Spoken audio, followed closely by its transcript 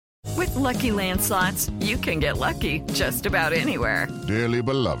Lucky Land Slots, you can get lucky just about anywhere. Dearly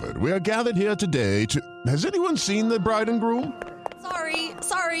beloved, we are gathered here today to... Has anyone seen the bride and groom?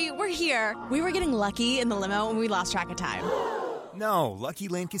 Sorry, we're here. We were getting lucky in the limo and we lost track of time. No, Lucky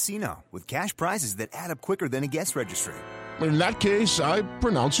Land Casino, with cash prizes that add up quicker than a guest registry. In that case, I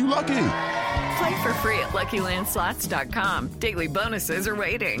pronounce you lucky. Play for free at LuckyLandSlots.com. Daily bonuses are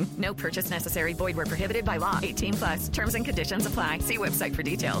waiting. No purchase necessary. Void where prohibited by law. 18+. Terms and conditions apply. See website for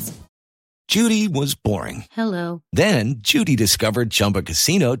details. Judy was boring. Hello. Then Judy discovered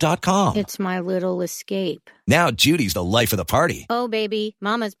ChumbaCasino.com. It's my little escape. Now Judy's the life of the party. Oh, baby,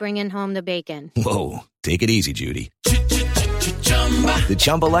 mama's bringing home the bacon. Whoa, take it easy, Judy. The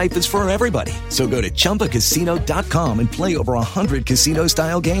Chumba life is for everybody. So go to ChumbaCasino.com and play over 100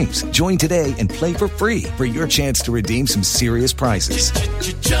 casino-style games. Join today and play for free for your chance to redeem some serious prizes.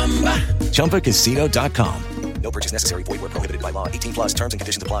 ChumbaCasino.com. No purchase necessary. Void where prohibited by law. 18+. Terms and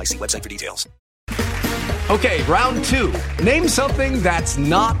conditions apply. See website for details. Okay, round two. Name something that's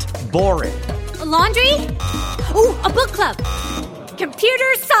not boring. A laundry? Ooh, a book club.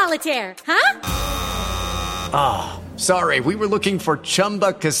 Computer solitaire, huh? Ah, sorry. We were looking for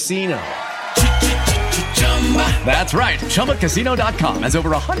Chumba Casino. That's right. ChumbaCasino.com has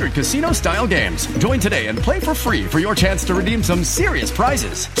over 100 casino-style games. Join today and play for free for your chance to redeem some serious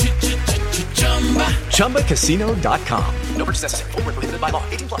prizes. ChumbaCasino.com. No purchase necessary. Void where prohibited by law.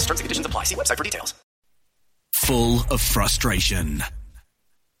 18+. Terms and conditions apply. See website for details. Full of frustration.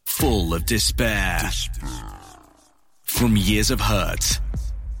 Full of despair. From years of hurt,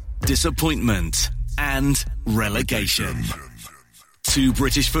 disappointment, and relegation. Two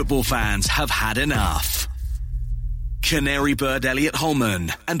British football fans have had enough. Canary bird Elliot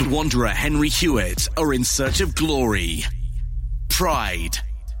Holman and wanderer Henry Hewitt are in search of glory, pride,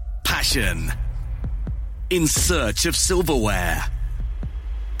 passion, in search of silverware.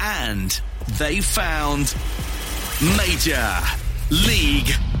 And they found Major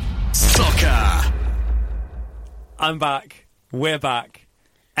League Soccer. I'm back. We're back.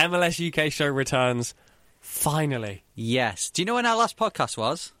 MLS UK show returns. Finally. Yes. Do you know when our last podcast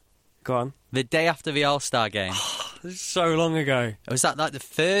was? Go on. The day after the All-Star game. So long ago. Was that like the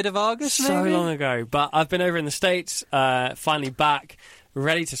 3rd of August, So maybe? long ago. But I've been over in the States, finally back,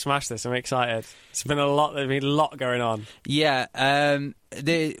 ready to smash this. I'm excited. There's been a lot going on. Yeah.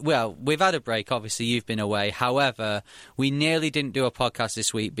 Well, we've had a break. Obviously, you've been away. However, we nearly didn't do a podcast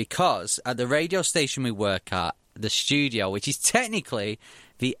this week because at the radio station we work at, the studio, which is technically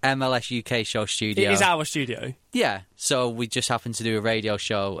the MLS UK show studio. It is our studio. Yeah, so we just happen to do a radio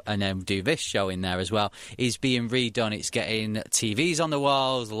show and then do this show in there as well. Is being redone. It's getting TVs on the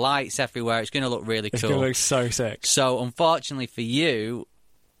walls, lights everywhere. It's going to look really cool. It's going to look so sick. So, unfortunately for you,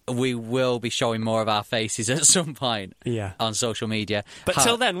 we will be showing more of our faces at some point on social media. But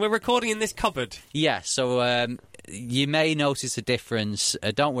till then, we're recording in this cupboard. Yeah, so you may notice a difference.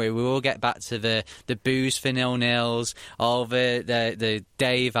 Don't worry, we will get back to the booze for 0-0s, all the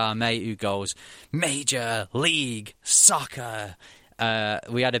Dave, our mate, who goes, Major League Soccer.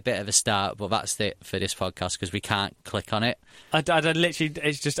 We had a bit of a start, but that's it for this podcast because we can't click on it. I literally,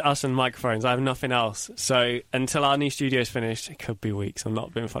 it's just us and microphones. I have nothing else. So until our new studio is finished, it could be weeks. I'm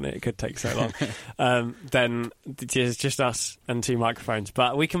not being funny. It could take so long. Then it's just us and 2 microphones.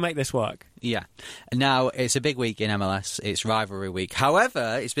 But we can make this work. Yeah. Now, it's a big week in MLS. It's rivalry week.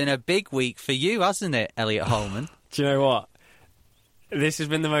 However, it's been a big week for you, hasn't it, Elliot Holman? Do you know what? This has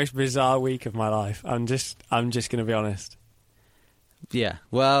been the most bizarre week of my life. I'm just going to be honest. Yeah,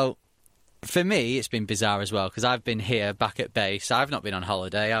 well, for me, it's been bizarre as well, because I've been here back at base. I've not been on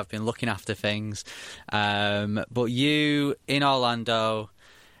holiday. I've been looking after things. But you, in Orlando,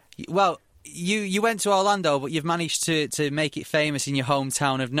 well, you went to Orlando, but you've managed to make it famous in your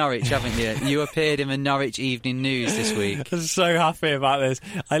hometown of Norwich, haven't you? You appeared in the Norwich Evening News this week. I'm so happy about this.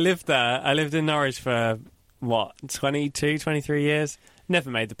 I lived there. I lived in Norwich for, 22, 23 years? Never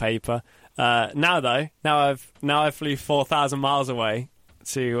made the paper. Now I flew 4,000 miles away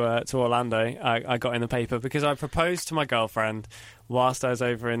to Orlando. I got in the paper because I proposed to my girlfriend whilst I was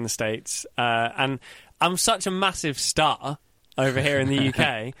over in the States, and I'm such a massive star over here in the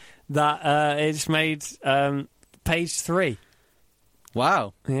UK that it's made page 3.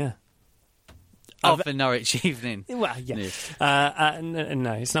 Wow! Yeah. Of the Norwich Evening. Well, yeah.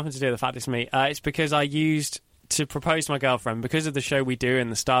 No, it's nothing to do with the fact it's me. It's because I used to propose to my girlfriend, because of the show we do and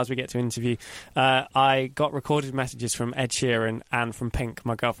the stars we get to interview. I got recorded messages from Ed Sheeran and from Pink,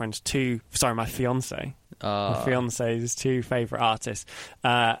 my fiance. My fiance's 2 favourite artists.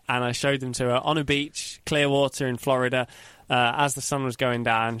 And I showed them to her on a beach, Clearwater in Florida. As the sun was going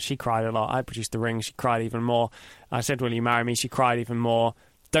down, she cried a lot. I produced the ring. She cried even more. I said, will you marry me? She cried even more.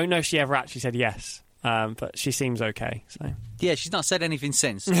 Don't know if she ever actually said yes, but she seems okay. So yeah, she's not said anything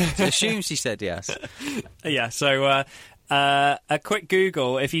since. So assume she said yes. Yeah. So a quick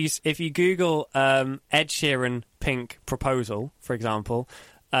Google. If you Google Ed Sheeran Pink proposal, for example.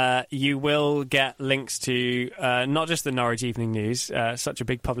 You will get links to not just the Norwich Evening News, such a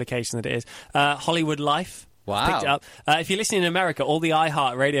big publication that it is, Hollywood Life. Wow. Picked it up. If you're listening in America, all the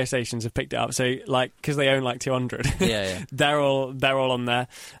iHeart radio stations have picked it up. So, like, because they own like 200, yeah. they're all on there.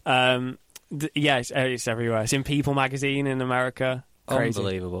 It's everywhere. It's in People magazine in America. Crazy.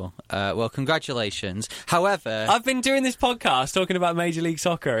 Unbelievable. Well, congratulations. However, I've been doing this podcast talking about Major League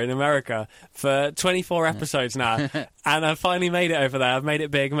Soccer in America for 24 episodes now, and I've finally made it over there. I've made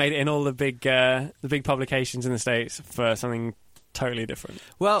it big, made it in all the big publications in the States for something totally different.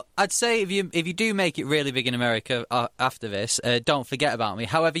 Well, I'd say if you do make it really big in America after this, don't forget about me.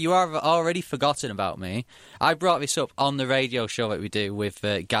 However, you are already forgotten about me. I brought this up on the radio show that we do with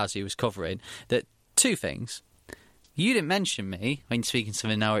Gaz, who was covering, that two things. You didn't mention me when speaking to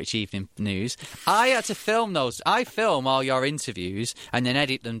the Norwich Evening News. I had to film those. I film all your interviews and then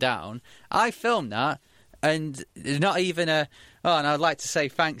edit them down. I filmed that, and not even a... Oh, and I'd like to say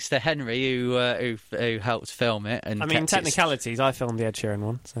thanks to Henry who helped film it. And I mean, technicalities, I filmed the Ed Sheeran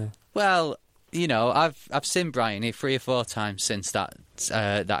one. So. Well, you know, I've seen Brian 3 or 4 times since that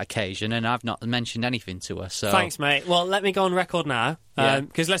occasion, and I've not mentioned anything to her. So thanks, mate. Well, let me go on record now,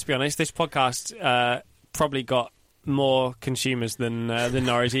 because let's be honest, this podcast probably got more consumers than the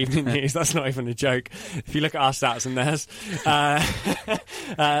Norwich Evening News. That's not even a joke. If you look at our stats and theirs.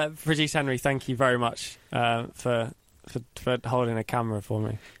 Producer Henry, thank you very much for holding a camera for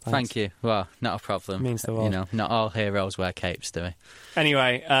me. Thanks. Thank you. Well, not a problem. It means the world. You know, not all heroes wear capes, do we?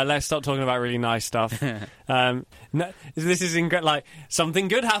 Anyway, let's stop talking about really nice stuff. This is like something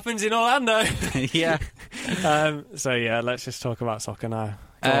good happens in Orlando. Yeah. So yeah, let's just talk about soccer now.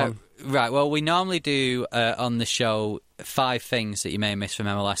 Go on. Right, well, we normally do on the show 5 things that you may miss from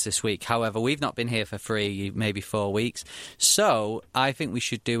MLS this week. However, we've not been here for 3, maybe 4 weeks. So I think we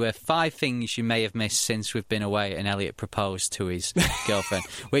should do 5 things you may have missed since we've been away and Elliot proposed to his girlfriend.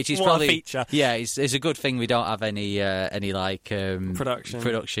 Which is what probably... a feature. Yeah, it's a good thing we don't have any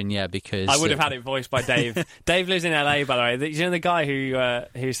production, yeah, because... I would have had it voiced by Dave. Dave lives in LA, by the way. You know the guy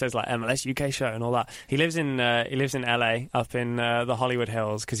who says like MLS UK show and all that? He lives in LA, up in the Hollywood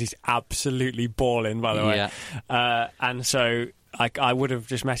Hills, because he's absolutely balling, by the way. Yeah. And so I would have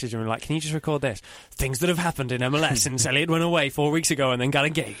just messaged him and like, can you just record this? Things that have happened in MLS since Elliot went away 4 weeks ago and then got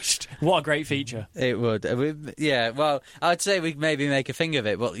engaged. What a great feature. It would. Yeah, well, I'd say we'd maybe make a thing of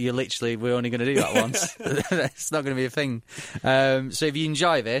it, but we're only going to do that once. It's not going to be a thing. So if you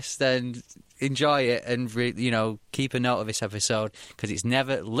enjoy this, then enjoy it and keep a note of this episode, because it's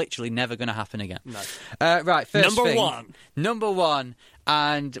literally never going to happen again. No. Right, first Number thing. Number one.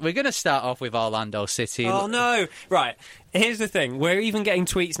 And we're going to start off with Orlando City. Oh, no. Right. Here's the thing. We're even getting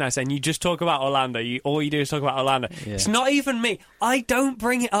tweets now saying you just talk about Orlando. All you do is talk about Orlando. Yeah. It's not even me. I don't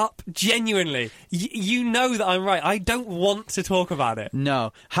bring it up genuinely. You know that I'm right. I don't want to talk about it.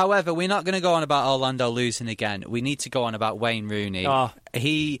 No. However, we're not going to go on about Orlando losing again. We need to go on about Wayne Rooney. Oh.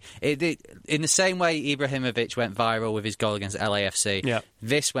 In the same way Ibrahimovic went viral with his goal against LAFC,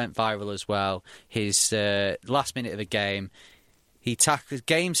 this went viral as well. His last minute of the game, he tackled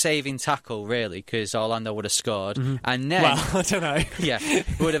game-saving tackle, really, because Orlando would have scored, and then I don't know. Yeah,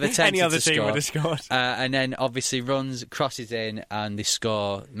 would have attempted any other to team score. Would have scored, and then obviously crosses in, and they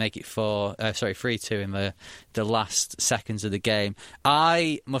score, make it 3-2 in the last seconds of the game.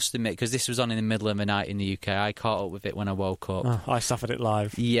 I must admit, because this was on in the middle of the night in the UK, I caught up with it when I woke up. Oh, I suffered it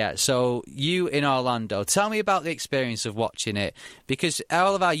live. Yeah, so you in Orlando, tell me about the experience of watching it, because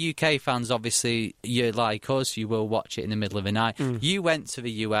all of our UK fans, obviously, you're like us, you will watch it in the middle of the night. You went to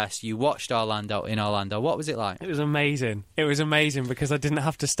the US, you watched Orlando in Orlando. What was it like? It was amazing. It was amazing because I didn't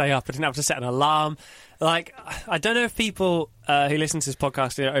have to stay up. I didn't have to set an alarm. Like, I don't know if people who listen to this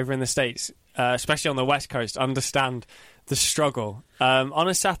podcast over in the States, especially on the West Coast, understand the struggle. On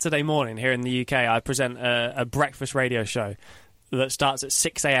a Saturday morning here in the UK, I present a breakfast radio show that starts at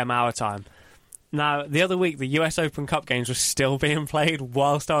 6 a.m. our time. Now, the other week, the US Open Cup games were still being played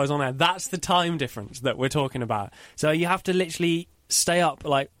whilst I was on air. That's the time difference that we're talking about. So you have to literally stay up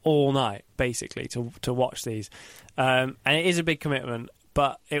like all night, basically, to watch these. And it is a big commitment,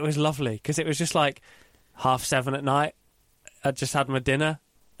 but it was lovely because it was just like 7:30 at night. I just had my dinner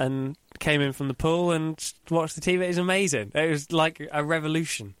and came in from the pool and watched the TV. It was amazing. It was like a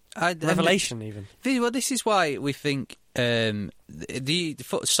revolution. Revelation, even. Well, this is why we think the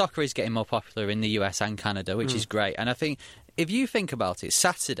soccer is getting more popular in the US and Canada, which is great. And I think if you think about it,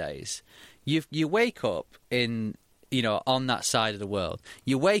 Saturdays, you wake up in on that side of the world.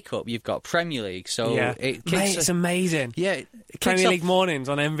 You wake up, you've got Premier League, so it's amazing. Yeah, Premier League mornings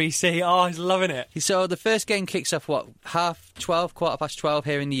on NBC. Oh, I was loving it. So the first game kicks off 12:30, 12:15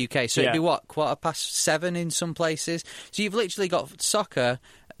 here in the UK. So it'd be 7:15 in some places. So you've literally got soccer.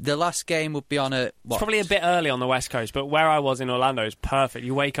 The last game would be on at what? It's probably a bit early on the West Coast, but where I was in Orlando is perfect.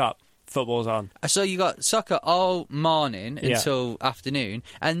 You wake up, football's on. So you got soccer all morning until afternoon,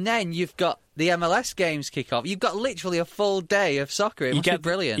 and then you've got the MLS games kick off. You've got literally a full day of soccer. It must be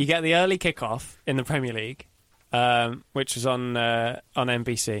brilliant. You get the early kick-off in the Premier League, which is on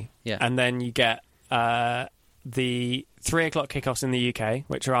NBC. Yeah. And then you get the 3 o'clock kickoffs in the UK,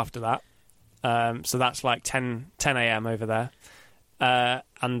 which are after that. So that's like 10 a.m. over there.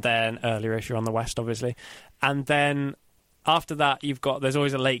 And then earlier if you're on the West, obviously. And then after that, there's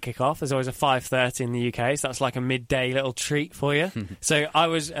always a late kickoff. There's always a 5:30 in the UK, so that's like a midday little treat for you. So I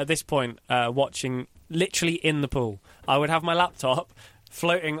was, at this point, watching literally in the pool. I would have my laptop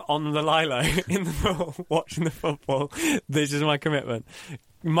floating on the lilo in the pool, watching the football. This is my commitment.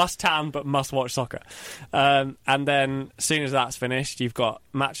 Must tan, but must watch soccer. And then as soon as that's finished, you've got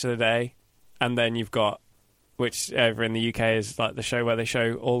Match of the Day, and then you've got, which over in the UK is like the show where they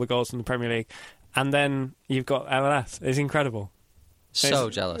show all the goals from the Premier League. And then you've got MLS. It's incredible.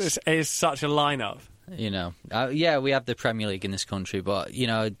 Jealous. It's such a lineup. We have the Premier League in this country, but,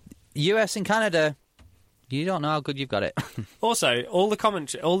 US and Canada, you don't know how good you've got it. Also, all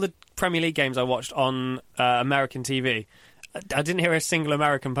the Premier League games I watched on American TV, I didn't hear a single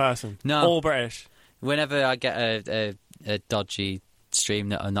American person. No. All British. Whenever I get a dodgy stream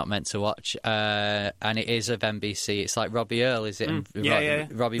that I'm not meant to watch, and it is of NBC. It's like Robbie Earl, is it?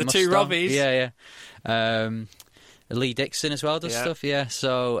 Robbie the Mustang. two Robbies. Yeah. Lee Dixon as well does stuff. Yeah,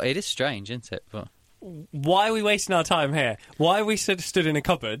 so it is strange, isn't it? But why are we wasting our time here? Why are we stood in a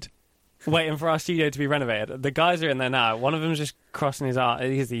cupboard waiting for our studio to be renovated? The guys are in there now. One of them's just crossing his arm.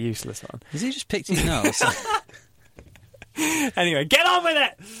 He's the useless one. Has he just picked his nose? Anyway, get on with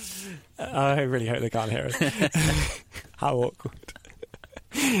it! I really hope they can't hear us. How awkward.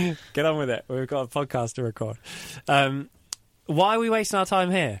 Get on with it. We've got a podcast to record. Why are we wasting our time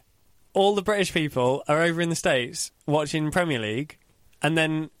here? All the British people are over in the States watching Premier League and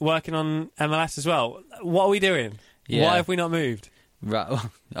then working on MLS as well. What are we doing? Yeah. Why have we not moved? Right.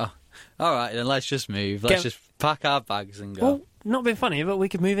 All right, then let's just move. Let's just pack our bags and go. Well, not being funny, but we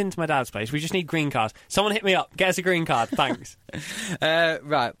could move into my dad's place. We just need green cards. Someone hit me up. Get us a green card. Thanks.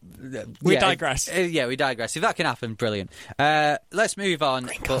 Right. We digress. We digress. If that can happen, brilliant. Let's move on.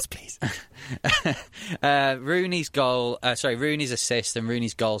 Green cards, please. Rooney's assist and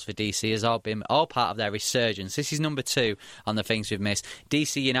Rooney's goals for DC has all part of their resurgence. This is number 2 on the things we've missed.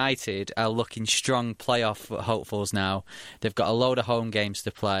 DC United are looking strong playoff hopefuls now. They've got a load of home games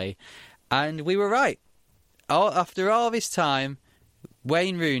to play. And we were right. After all this time,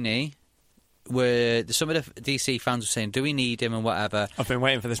 Wayne Rooney, some of the DC fans were saying, do we need him and whatever. I've been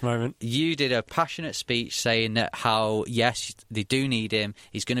waiting for this moment. You did a passionate speech saying that how, yes, they do need him,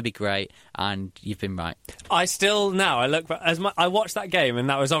 he's going to be great, and you've been right. I look back, I watched that game, and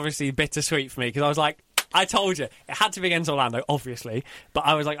that was obviously bittersweet for me, because I was like, I told you. It had to be against Orlando, obviously, but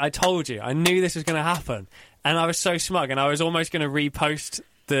I was like, I told you. I knew this was going to happen. And I was so smug, and I was almost going to repost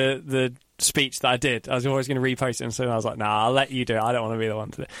the speech that I did. I was always going to repost it, and so I was like, nah, I'll let you do it. I don't want to be the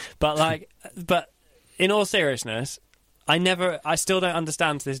one to do it. But but in all seriousness, I still don't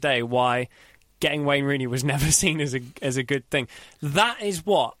understand to this day why getting Wayne Rooney was never seen as a good thing. That is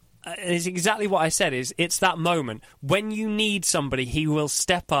exactly what I said. It's that moment when you need somebody, he will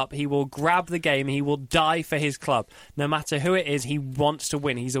step up, he will grab the game, he will die for his club. No matter who it is, he wants to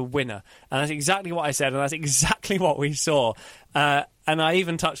win. He's a winner, and that's exactly what I said, and that's exactly what we saw. And I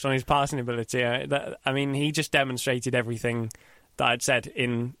even touched on his passing ability. I mean, he just demonstrated everything that I'd said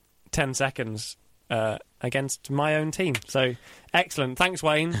in 10 seconds against my own team. So, excellent. Thanks,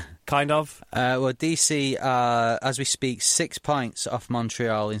 Wayne. Kind of. Well, DC, as we speak, 6 points off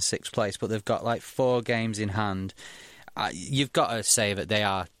Montreal in 6th place, but they've got like 4 games in hand. You've got to say that they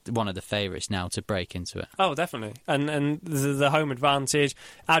are one of the favourites now to break into it. Oh, definitely. And the home advantage.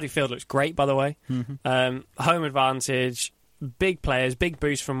 Audi Field looks great, by the way. Mm-hmm. Home advantage, big players, big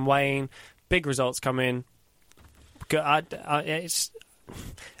boost from Wayne, big results come in.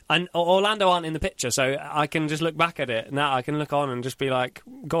 And Orlando aren't in the picture, so I can just look back at it now. I can look on and just be like,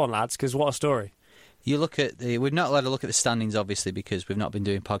 "Go on, lads," because what a story. You look at we've not allowed to look at the standings, obviously, because we've not been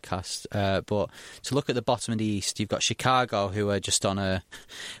doing podcasts. But to look at the bottom of the East, you've got Chicago, who are just on a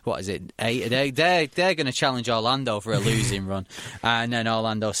 8. They're going to challenge Orlando for a losing run, and then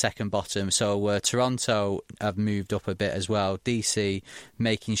Orlando second bottom. So Toronto have moved up a bit as well. DC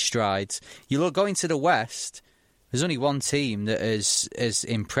making strides. You look going to the West. There's only one team that has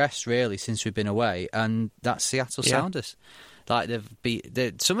impressed really since we've been away, and that's Seattle Sounders. Like they've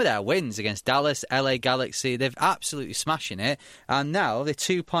beat some of their wins against Dallas, LA Galaxy. They've absolutely smashing it, and now they're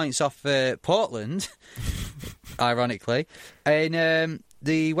 2 points off Portland, ironically, in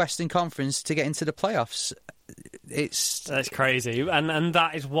the Western Conference to get into the playoffs. That's crazy, and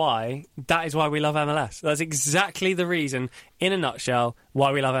that is why we love MLS. That's exactly the reason, in a nutshell,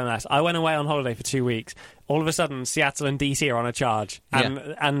 why we love MLS. I went away on holiday for 2 weeks. All of a sudden, Seattle and DC are on a charge,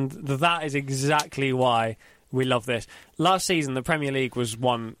 and that is exactly why we love this. Last season, the Premier League was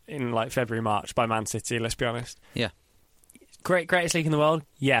won in like February, March by Man City. Let's be honest. Yeah, greatest league in the world.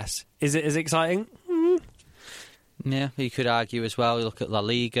 Yes, is it as exciting? Yeah, you could argue as well. You look at La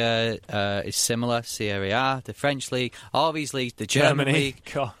Liga, it's similar. Serie A, the French league, all these leagues, the German league.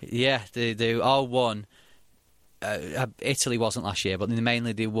 God. Yeah, they all won. Italy wasn't last year, but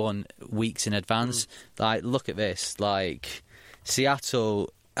mainly they won weeks in advance. Like, look at this. Like,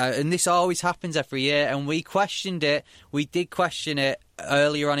 Seattle, and this always happens every year, and we questioned it. We did question it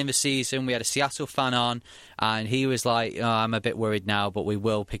earlier on in the season. We had a Seattle fan on, and he was like, I'm a bit worried now, but we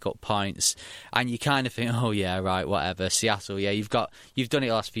will pick up points. And you kind of think, oh yeah, right, whatever. Seattle, yeah, you've done it the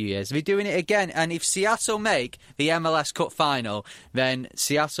last few years. We're doing it again, and if Seattle make the MLS Cup final, then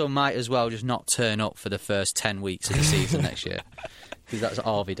Seattle might as well just not turn up for the first 10 weeks of the season next year, because that's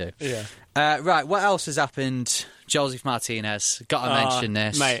all we do. Yeah. Right, what else has happened? Joseph Martinez, got to mention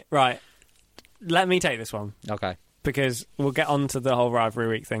this. Mate, right. Let me take this one. Okay. Because we'll get on to the whole rivalry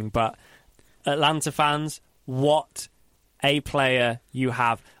week thing, but Atlanta fans, what a player you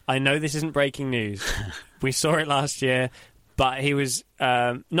have. I know this isn't breaking news. We saw it last year, but he was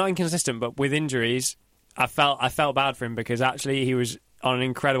not inconsistent, but with injuries, I felt bad for him because actually he was on an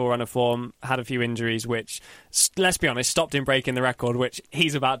incredible run of form, had a few injuries, which, let's be honest, stopped him breaking the record, which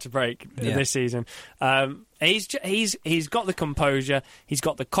he's about to break this season. He's got the composure, he's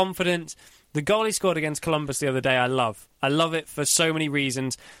got the confidence. The goal he scored against Columbus the other day, I love. I love it for so many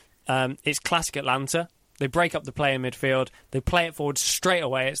reasons. It's classic Atlanta. They break up the play in midfield. They play it forward straight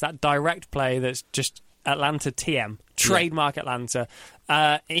away. It's that direct play that's just Atlanta TM. Trademark Atlanta.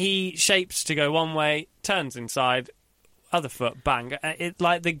 He shapes to go one way, turns inside, other foot, bang.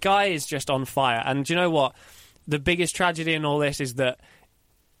 Like the guy is just on fire. And do you know what? The biggest tragedy in all this is that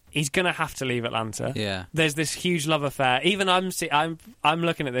he's going to have to leave Atlanta. Yeah. There's this huge love affair. Even I'm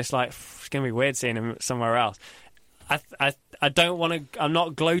looking at this like, it's going to be weird seeing him somewhere else. I don't want to... I'm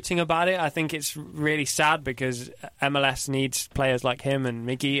not gloating about it. I think it's really sad because MLS needs players like him and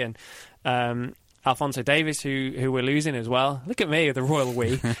Miggy and Alphonso Davies, who we're losing as well. Look at me, the royal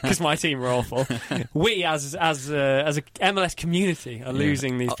we, because my team were awful. We, as a MLS community, are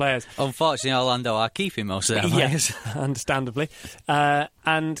losing these players. Unfortunately, Orlando are keeping most of them. Yes, understandably.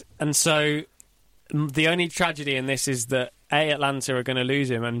 And so the only tragedy in this is that A, Atlanta are going to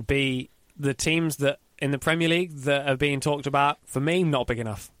lose him, and B, the teams that in the Premier League that are being talked about, for me, not big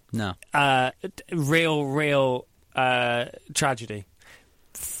enough. No. Real tragedy.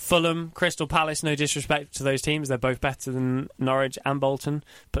 Fulham, Crystal Palace, no disrespect to those teams, they're both better than Norwich and Bolton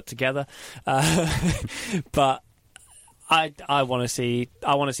put together. But I want to see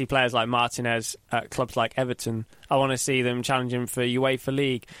players like Martinez at clubs like Everton. I want to see them challenging for UEFA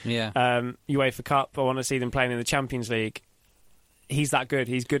League, UEFA Cup. I want to see them playing in the Champions League. He's that good.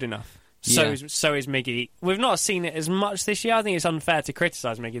 He's good enough. So is Miggy. We've not seen it as much this year. I think it's unfair to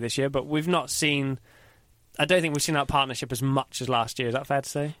criticise Miggy this year, but we've not seen... I don't think we've seen that partnership as much as last year. Is that fair to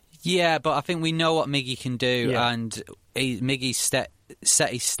say? Yeah, but I think we know what Miggy can do, and Miggy set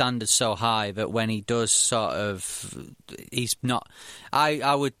his standards so high that when he does sort of... He's not...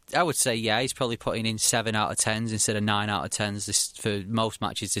 I would say, he's probably putting in 7 out of 10s instead of 9 out of 10s for most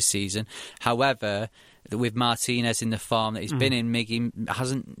matches this season. However... with Martinez in the form that he's been in, Miggy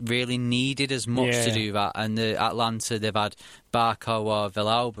hasn't really needed as much to do that. And the Atlanta, they've had Barco or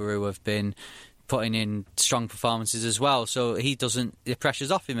Villalba who have been putting in strong performances as well. So he doesn't... the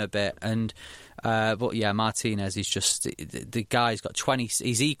pressure's off him a bit. And but yeah, Martinez is just... the guy's got 20...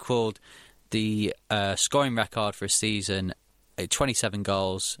 he's equalled the scoring record for a season, 27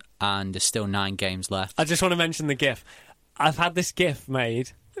 goals, and there's still 9 games left. I just want to mention the GIF. I've had this GIF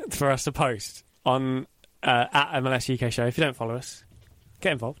made for us to post on at MLS UK Show. If you don't follow us,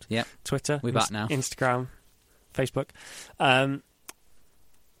 get involved. Yeah, Twitter, we're back now. Instagram, Facebook. I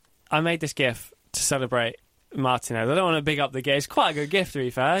made this GIF to celebrate Martinez. I don't want to big up the GIF. It's quite a good GIF, to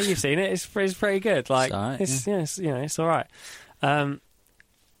be fair. You've seen it. It's pretty good. Like it's all right, it's all right.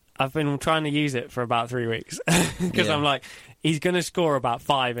 I've been trying to use it for about 3 weeks because I'm like, he's going to score about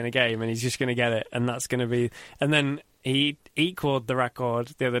 5 in a game, and he's just going to get it, and that's going to be. And then he equalled the record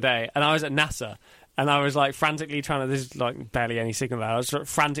the other day, and I was at NASA, and I was like frantically trying to. There's like barely any signal there. I was sort of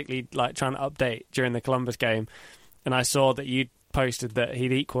frantically like trying to update during the Columbus game, and I saw that you posted that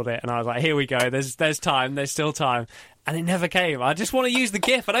he'd equalled it, and I was like, here we go. There's time. There's still time. And it never came. I just want to use the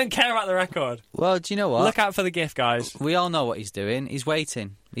GIF. I don't care about the record. Well, do you know what? Look out for the GIF, guys. We all know what he's doing. He's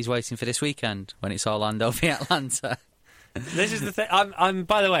waiting. He's waiting for this weekend when it's Orlando v Atlanta. This is the thing. I'm.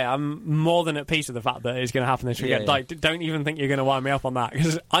 By the way, I'm more than at peace with the fact that it's going to happen this weekend. Yeah. Like, don't even think you're going to wind me up on that,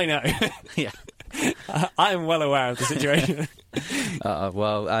 because I know. Yeah. I am well aware of the situation.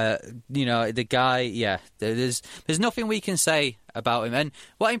 You know, the guy, yeah, there's nothing we can say about him. And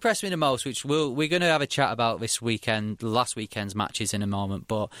what impressed me the most, which we're going to have a chat about this weekend, last weekend's matches in a moment,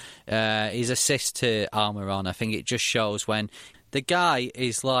 but his assist to Almiron, I think it just shows when the guy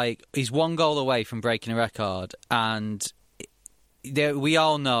is like, he's one goal away from breaking a record, and we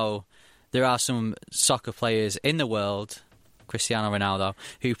all know there are some soccer players in the world, Cristiano Ronaldo,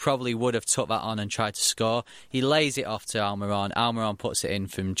 who probably would have took that on and tried to score. He lays it off to Almiron. Almiron puts it in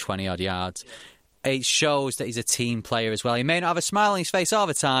from 20-odd yards. It shows that he's a team player as well. He may not have a smile on his face all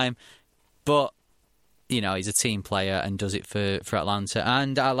the time, but, you know, he's a team player and does it for Atlanta.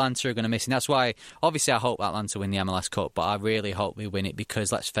 And Atlanta are going to miss him. That's why, obviously, I hope Atlanta win the MLS Cup, but I really hope we win it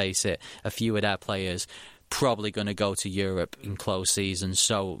because, let's face it, a few of their players probably going to go to Europe in close season,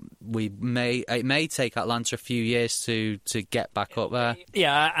 so it may take Atlanta a few years to get back up there.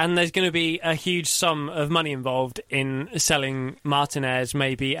 Yeah, and there's going to be a huge sum of money involved in selling Martinez,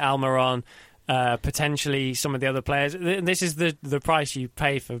 maybe Almiron, potentially some of the other players. This is the price you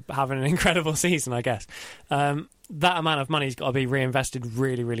pay for having an incredible season, I guess. That amount of money's got to be reinvested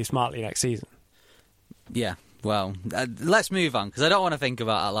really, really smartly next season. Yeah. Well, let's move on, because I don't want to think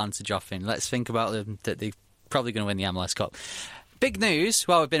about Atlanta dropping. Let's think about them, that they're probably going to win the MLS Cup. Big news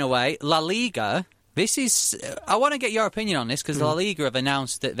while we've been away, La Liga. This is, I want to get your opinion on this, because La Liga have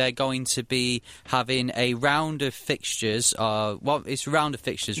announced that they're going to be having a round of fixtures, it's a round of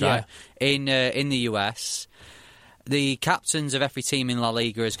fixtures, right, in the US. The captains of every team in La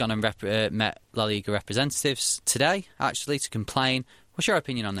Liga has gone and met La Liga representatives today, actually, to complain. What's your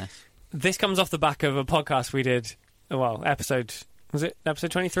opinion on this? This comes off the back of a podcast we did, episode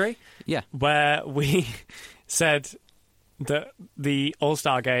 23? Yeah. Where we said that the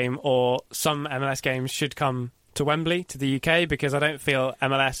All-Star game or some MLS games should come to Wembley, to the UK, because I don't feel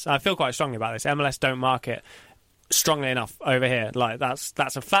I feel quite strongly about this. MLS don't market strongly enough over here. Like, that's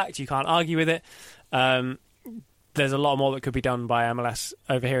a fact. You can't argue with it. There's a lot more that could be done by MLS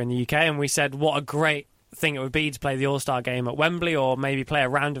over here in the UK, and we said what a great thing it would be to play the All-Star game at Wembley, or maybe play a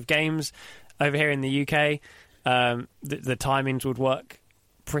round of games over here in the UK. The timings would work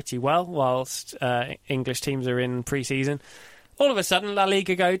pretty well whilst English teams are in pre-season. All of a sudden, La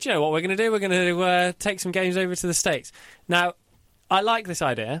Liga go, do you know what we're going to do? We're going to take some games over to the States. Now, I like this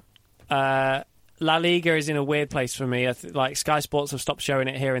idea. La Liga is in a weird place for me. Like, Sky Sports have stopped showing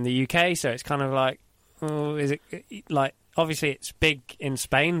it here in the UK, so it's kind of like, is it like, obviously it's big in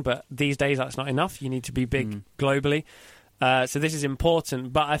Spain, but these days that's not enough. You need to be big globally. So this is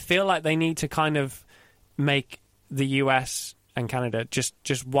important, but I feel like they need to kind of make the US and Canada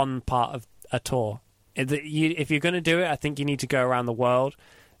just one part of a tour. If you're going to do it, I think you need to go around the world,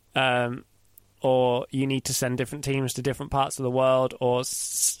 or you need to send different teams to different parts of the world, or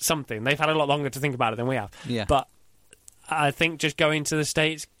something. They've had a lot longer to think about it than we have. Yeah. But I think just going to the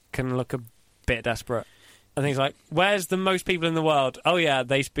States can look a bit desperate. I think it's like, where's the most people in the world? Oh, yeah,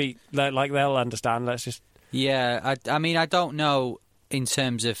 they speak, like, they'll understand. Let's just... Yeah, I mean, I don't know in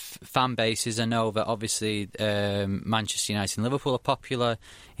terms of fan bases. I know that obviously Manchester United and Liverpool are popular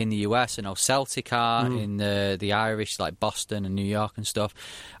in the US. I know Celtic are in the Irish, like Boston and New York and stuff.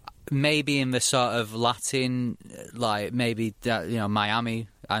 Maybe in the sort of Latin, like maybe, Miami.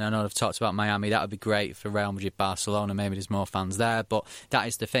 I don't know, I've talked about Miami. That would be great for Real Madrid, Barcelona. Maybe there's more fans there. But that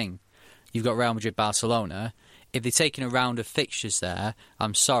is the thing. You've got Real Madrid, Barcelona. If they're taking a round of fixtures there,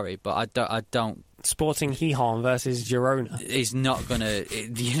 I'm sorry, but I don't. Sporting Gijón versus Girona is not gonna.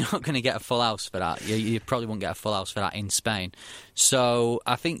 You're not gonna get a full house for that. You probably won't get a full house for that in Spain. So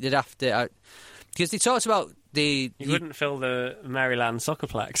I think they'd have to, because they talked about the. You wouldn't fill the Maryland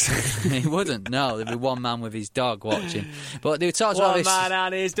Soccerplex. He wouldn't. No, there'd be one man with his dog watching. But they talked about this. One man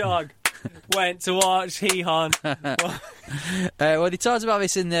and his dog went to watch Gijón. Well, they talked about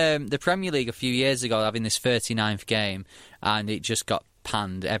this in the Premier League a few years ago, having this 39th game, and it just got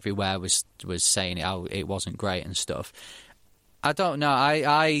panned. Everywhere was saying it wasn't great and stuff. I don't know.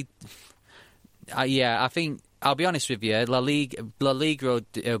 I think, I'll be honest with you, La Liga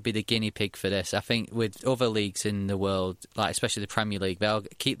will be the guinea pig for this. I think with other leagues in the world, like especially the Premier League, they'll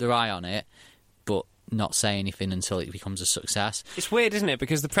keep their eye on it, but not say anything until it becomes a success. It's weird, isn't it?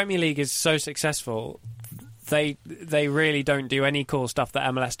 Because the Premier League is so successful, they really don't do any cool stuff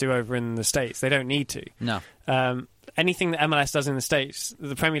that MLS do over in the States. They don't need to. No. Anything that MLS does in the States,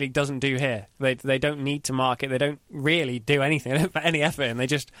 the Premier League doesn't do here. They don't need to market. They don't really do anything. They don't put any effort in. They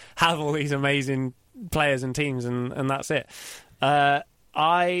just have all these amazing players and teams, and that's it.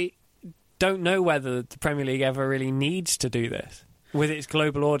 I don't know whether the Premier League ever really needs to do this with its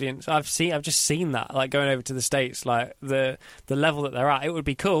global audience. I've just seen that, like going over to the States, like the level that they're at. It would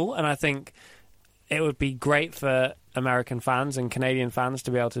be cool, and I think it would be great for American fans and Canadian fans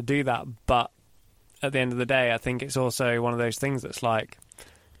to be able to do that, but at the end of the day, I think it's also one of those things that's like,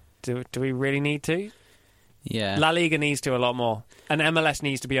 do we really need to? Yeah. La Liga needs to a lot more, and MLS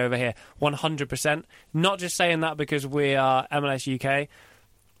needs to be over here 100%. Not just saying that because we are MLS UK.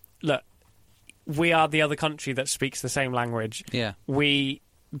 Look, we are the other country that speaks the same language. Yeah. We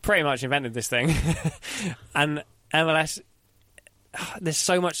pretty much invented this thing. And MLS, there's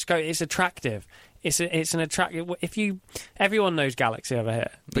so much scope. It's attractive. It's an attractive. Everyone knows Galaxy over here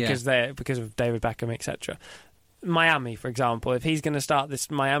because of David Beckham, etc. Miami, for example, if he's going to start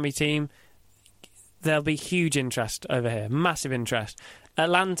this Miami team, there'll be huge interest over here, massive interest.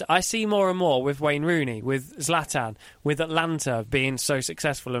 Atlanta, I see more and more with Wayne Rooney, with Zlatan, with Atlanta being so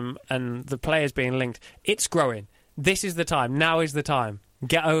successful and the players being linked. It's growing. This is the time. Now is the time.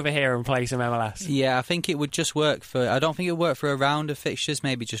 Get over here and play some MLS. Yeah, I think it would just work for... I don't think it would work for a round of fixtures,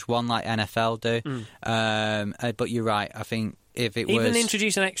 maybe just one like NFL do. But you're right. I think if it was... Even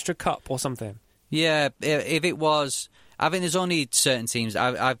introduce an extra cup or something. Yeah, if it was... I think there's only certain teams.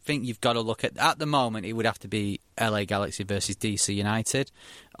 I think you've got to look at the moment, it would have to be LA Galaxy versus DC United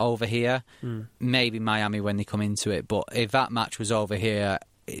over here. Maybe Miami when they come into it. But if that match was over here...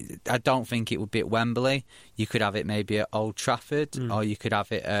 I don't think it would be at Wembley. You could have it maybe at Old Trafford, or you could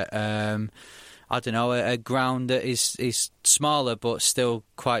have it at I don't know, a ground that is smaller but still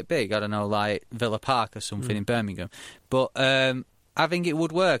quite big. I don't know, like Villa Park or something in Birmingham. But I think it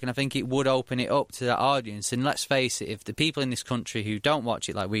would work, and I think it would open it up to that audience. And let's face it, if the people in this country who don't watch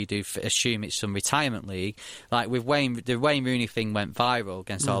it like we do assume it's some retirement league, like with the Wayne Rooney thing went viral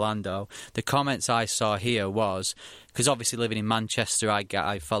against Orlando, the comments I saw here was... Because obviously living in Manchester,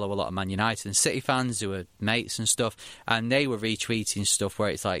 I follow a lot of Man United and City fans who are mates and stuff, and they were retweeting stuff where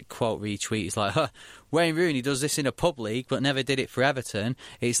it's like, quote retweet, it's like, Wayne Rooney does this in a pub league but never did it for Everton.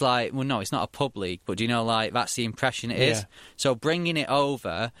 It's like, well, no, it's not a pub league, but do you know, like, that's the impression it is. So bringing it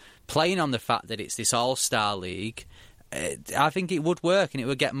over, playing on the fact that it's this all-star league, I think it would work and it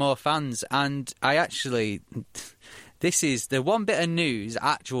would get more fans. And I actually... This is the one bit of news,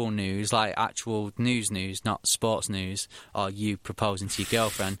 actual news, like actual news, not sports news, or you proposing to your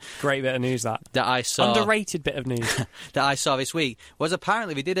girlfriend. Great bit of news that I saw. Underrated bit of news that I saw this week was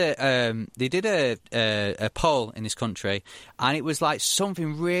apparently they did a poll in this country, and it was like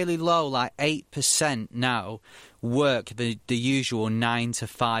something really low, like 8% now work the usual 9 to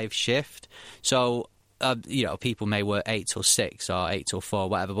 5 shift. So. People may work 8 till 6 or 8 till 4,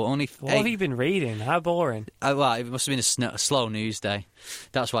 whatever, but only... What have you been reading? How boring. Well, it must have been a slow news day.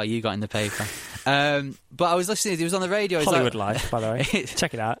 That's why you got in the paper. But I was listening, it was on the radio. Hollywood Life, by the way.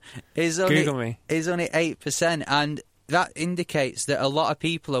 Check it out. Google me. It's only 8%, and that indicates that a lot of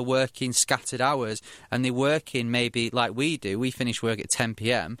people are working scattered hours, and they're working maybe like we do. We finish work at 10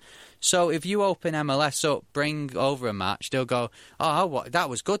 p.m, so if you open MLS up, bring over a match, they'll go, that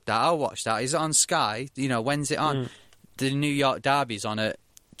was good, I'll watch that. Is it on Sky? When's it on? The New York Derby's on at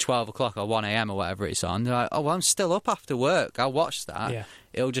 12 o'clock or 1 a.m. or whatever it's on. They're like, I'm still up after work, I'll watch that.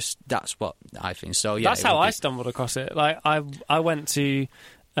 Yeah. That's what I think. So yeah, that's how I stumbled across it. Like I went to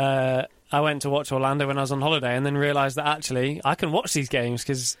watch Orlando when I was on holiday, and then realised that actually I can watch these games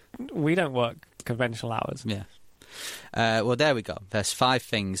because we don't work conventional hours. Yeah. Well, there we go. There's 5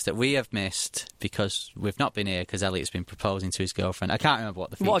 things that we have missed because we've not been here because Elliot's been proposing to his girlfriend. I can't remember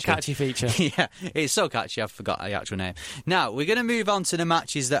what the feature. What a catchy feature. Yeah, it's so catchy, I've forgot the actual name. Now, we're going to move on to the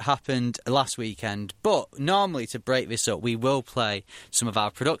matches that happened last weekend, but normally to break this up, we will play some of our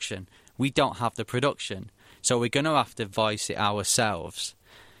production. We don't have the production, so we're going to have to voice it ourselves.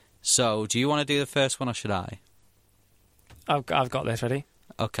 So, do you want to do the first one or should I? I've got this ready.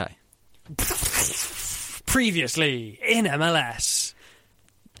 Okay. Previously in MLS.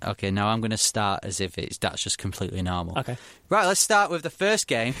 Okay, now I'm going to start as if that's just completely normal. Okay. Right, let's start with the first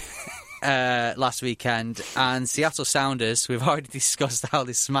game last weekend. And Seattle Sounders, we've already discussed how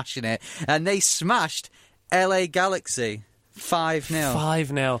they're smashing it. And they smashed LA Galaxy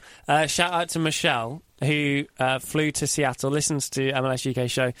 5-0. 5-0. Shout out to Michelle, who flew to Seattle, listens to MLS UK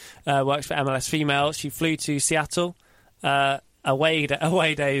show, works for MLS Female. She flew to Seattle. away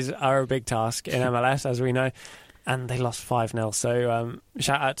days are a big task in MLS, as we know, and they lost 5-0. So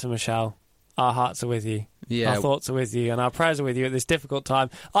shout out to Michelle. Our hearts are with you. Yeah. Our thoughts are with you, and our prayers are with you at this difficult time.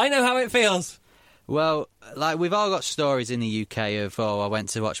 I know how it feels. Well, like we've all got stories in the UK of I went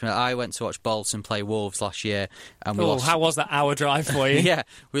to watch Bolton play Wolves last year, and we lost. How was that hour drive for you? Yeah,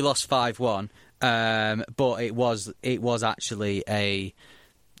 we lost 5-1, but it was actually a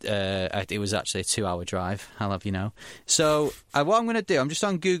 2-hour drive. I'll have you know. So what I'm going to do, I'm just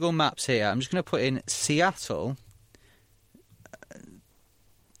on Google Maps here. I'm just going to put in Seattle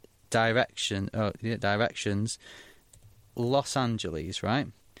directions, Los Angeles, right?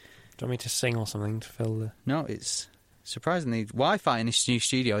 Do you want me to sing or something to fill the... No, it's surprisingly Wi-Fi in this new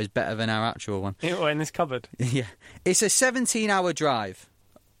studio is better than our actual one. In this cupboard? Yeah. It's a 17-hour drive.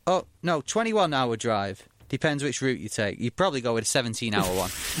 Oh, no, 21-hour drive. Depends which route you take. You'd probably go with a 17-hour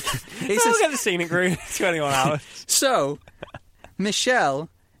one. I'll get the scenic route, 21 hours. So, Michelle...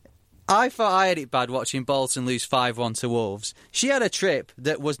 I thought I had it bad watching Bolton lose 5-1 to Wolves. She had a trip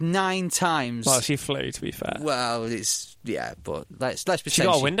that was 9 times... Well, she flew, to be fair. Well, it's... Yeah, but let's pretend... She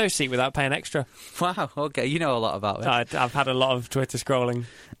got a window seat without paying extra. Wow, OK, you know a lot about it. I've had a lot of Twitter scrolling.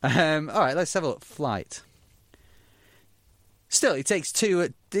 All right, let's have a look. Flight. Still, it takes about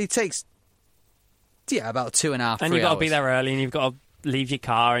 2.5, And you've got to be there early, and you've got to leave your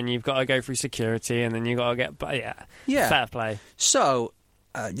car, and you've got to go through security, and then you've got to get... Yeah, fair play. So...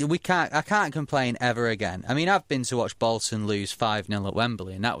 I can't complain ever again. I mean, I've been to watch Bolton lose 5-0 at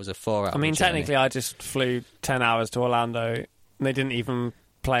Wembley, and that was a 4-hour journey. Technically, I just flew 10 hours to Orlando. And they didn't even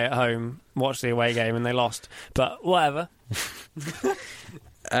play at home, watch the away game, and they lost. But whatever.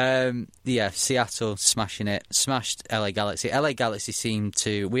 Seattle smashing it. Smashed LA Galaxy. LA Galaxy seem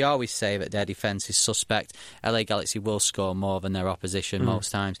to... We always say that their defence is suspect. LA Galaxy will score more than their opposition most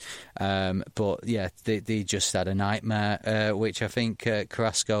times. But, yeah, they just had a nightmare, which I think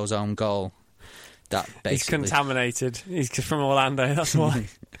Carrasco's own goal... He's contaminated. He's from Orlando, that's why.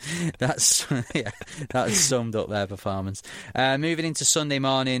 That's summed up their performance. Moving into Sunday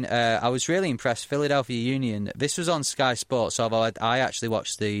morning, I was really impressed. Philadelphia Union. This was on Sky Sports, although I actually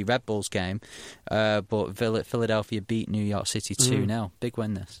watched the Red Bulls game. But Philadelphia beat New York City 2-0. Big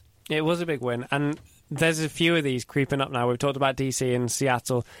win, this. It was a big win. And there's a few of these creeping up now. We've talked about DC and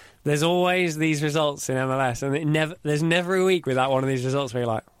Seattle. There's always these results in MLS. And there's never a week without one of these results where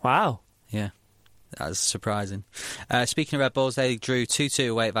you're like, wow. Yeah. That's surprising. Speaking of Red Bulls, they drew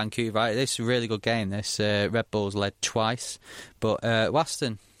 2-2 away at Vancouver. Right? This is a really good game, this. Red Bulls led twice, but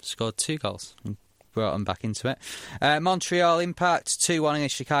Waston scored 2 goals and brought them back into it. Montreal Impact 2-1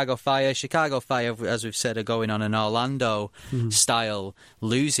 against Chicago Fire. Chicago Fire, as we've said, are going on an Orlando-style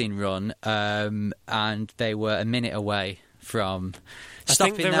losing run, and they were a minute away from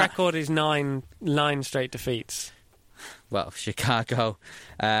stopping that. I think the record is 9 straight defeats. Well, Chicago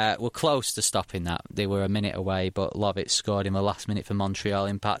were close to stopping that. They were a minute away, but Lovitz scored in the last minute for Montreal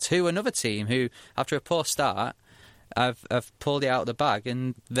Impact, who another team who, after a poor start, have pulled it out of the bag,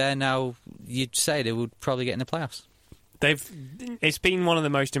 and they're now, you'd say, they would probably get in the playoffs. It's been one of the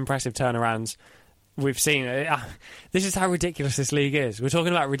most impressive turnarounds we've seen. This is how ridiculous this league is. We're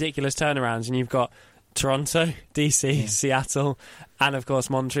talking about ridiculous turnarounds, and you've got Toronto, DC, Seattle, and of course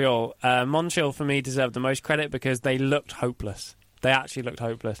Montreal. Montreal, for me, deserved the most credit because they looked hopeless. They actually looked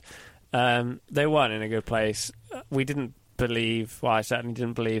hopeless. They weren't in a good place. We didn't believe, well, I certainly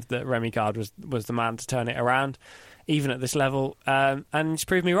didn't believe that Remy Gard was the man to turn it around, even at this level, and he's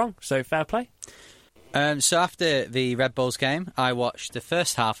proved me wrong, so fair play. So after the Red Bulls game, I watched the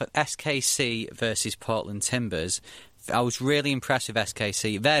first half of SKC versus Portland Timbers. I was really impressed with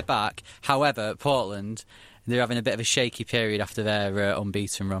SKC. They're back. However, Portland, they're having a bit of a shaky period after their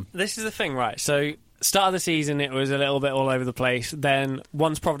unbeaten run. This is the thing, right? So, start of the season, it was a little bit all over the place. Then,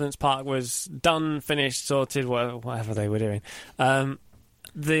 once Providence Park was done, finished, sorted, whatever they were doing,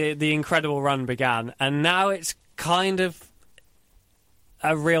 the incredible run began. And now it's kind of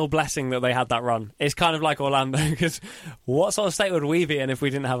a real blessing that they had that run. It's kind of like Orlando, because what sort of state would we be in if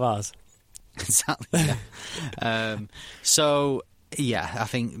we didn't have ours? Exactly. Yeah. So, yeah, I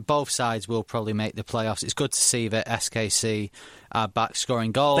think both sides will probably make the playoffs. It's good to see that SKC are back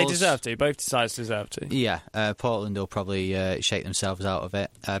scoring goals. They deserve to. Both sides deserve to. Yeah, Portland will probably shake themselves out of it.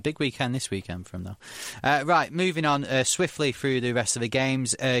 Big weekend this weekend from them. Right, moving on swiftly through the rest of the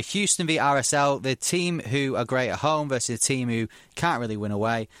games. Houston v RSL, the team who are great at home versus the team who can't really win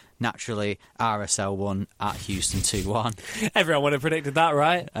away. Naturally, RSL won at Houston 2-1. Everyone would have predicted that,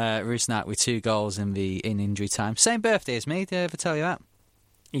 right? Rusnak with 2 goals in injury time. Same birthday as me, did I ever tell you that?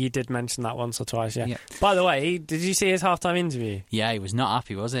 You did mention that once or twice, yeah. By the way, did you see his halftime interview? Yeah, he was not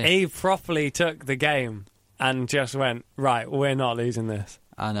happy, was he? He properly took the game and just went, right, we're not losing this.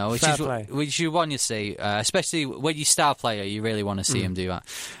 I know, Fair which you want to see, especially when you star player, you really want to see him do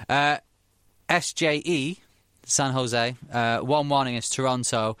that. SJE, San Jose, 1-1 against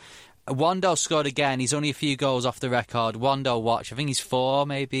Toronto. Wando scored again. He's only a few goals off the record. Wando watch. I think he's 4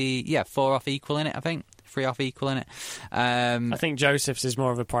 off equaling it, I think. 3 off equaling it. I think Joseph's is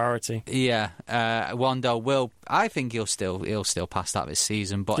more of a priority. Yeah. Wando will... I think he'll still pass that this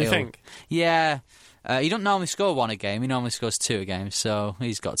season. But you think? Yeah. He don't normally score 1 a game. He normally scores 2 a game. So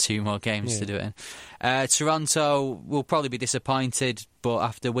he's got 2 more games to do it in. Toronto will probably be disappointed, but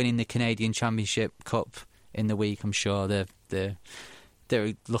after winning the Canadian Championship Cup in the week, I'm sure they're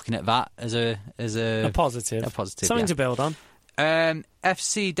looking at that as a positive. Something to build on.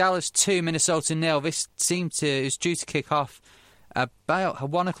 FC Dallas 2, Minnesota 0. This it was due to kick off about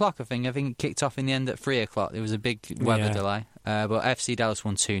 1 o'clock, I think. I think it kicked off in the end at 3 o'clock. There was a big weather delay. But FC Dallas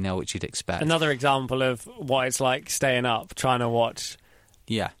won 2-0, which you'd expect. Another example of what it's like staying up, trying to watch.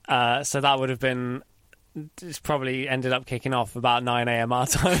 Yeah. So that would have been... It's probably ended up kicking off about 9 a.m. our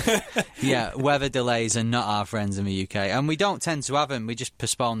time. Yeah, weather delays are not our friends in the UK. And we don't tend to have them. We just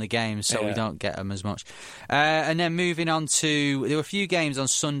postpone the games, so we don't get them as much. And then moving on to... There were a few games on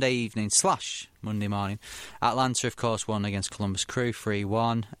Sunday evening / Monday morning. Atlanta, of course, won against Columbus Crew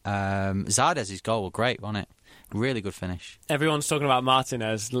 3-1. Zardes' goal was great, wasn't it? Really good finish. Everyone's talking about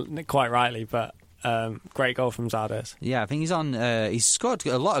Martinez, quite rightly, but... great goal from Zardes. Yeah, I think he's on. He's scored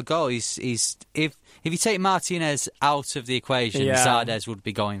a lot of goals. If you take Martinez out of the equation, Zardes would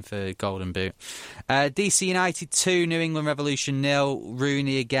be going for Golden Boot. DC United 2, New England Revolution 0.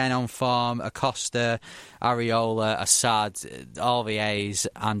 Rooney again on form. Acosta, Areola, Assad, all the A's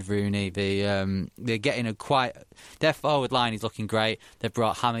and Rooney. They're getting their forward line is looking great. They've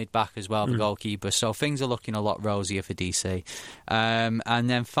brought Hamid back as well, the goalkeeper. So things are looking a lot rosier for DC. And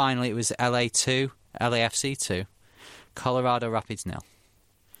then finally it was LAFC 2, Colorado Rapids 0.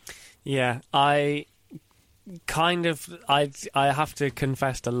 Yeah, I have to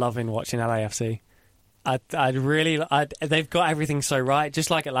confess to loving watching LAFC. They've got everything so right, just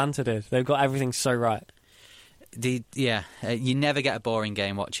like Atlanta did. They've got everything so right. You never get a boring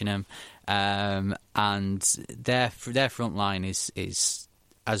game watching them, and their front line is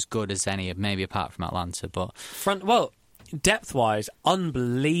as good as any, maybe apart from Atlanta. But depth-wise,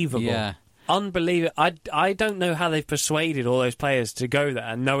 unbelievable. Yeah. Unbelievable. I don't know how they've persuaded all those players to go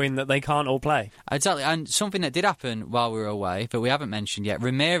there, knowing that they can't all play. Exactly, and something that did happen while we were away, but we haven't mentioned yet,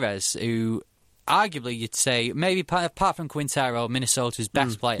 Ramirez, who arguably you'd say, maybe apart from Quintero, Minnesota's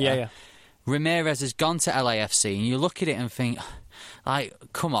best player, yeah. Ramirez has gone to LAFC, and you look at it and think, like,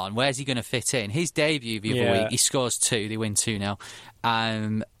 come on, where's he going to fit in? His debut the other week, he scores 2, they win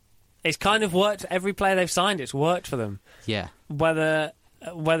 2-0. It's kind of worked. Every player they've signed, it's worked for them. Yeah. Whether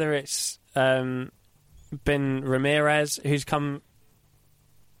it's been Ramirez who's come...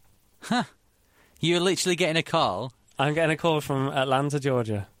 You're literally getting a call? I'm getting a call from Atlanta,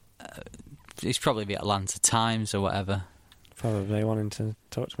 Georgia. It's probably the Atlanta Times or whatever. Probably wanting to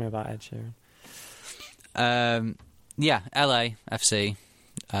talk to me about Ed Sheeran. LAFC,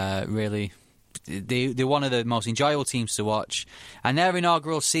 really... They're one of the most enjoyable teams to watch, and their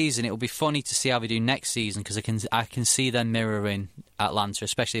inaugural season, it will be funny to see how they do next season, because I can see them mirroring Atlanta,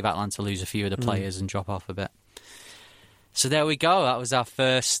 especially if Atlanta lose a few of the players and drop off a bit. So there we go. That was our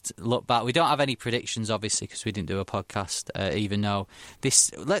first look back. We don't have any predictions, obviously, because we didn't do a podcast. Even though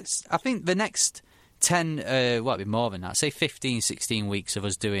I think the next 10, it'd be more than that. Say 15, 16 weeks of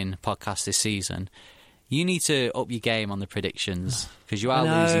us doing podcasts this season. You need to up your game on the predictions, because you are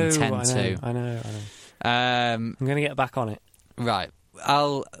losing 10-2. I know. I'm going to get back on it. Right.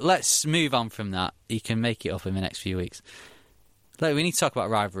 Let's move on from that. You can make it up in the next few weeks. Look, we need to talk about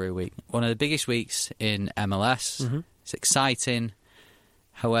Rivalry Week. One of the biggest weeks in MLS. Mm-hmm. It's exciting.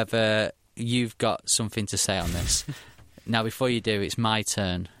 However, you've got something to say on this. Now, before you do, it's my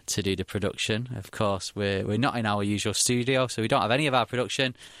turn to do the production. Of course, we're not in our usual studio, so we don't have any of our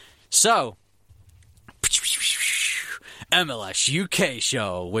production. So... MLS UK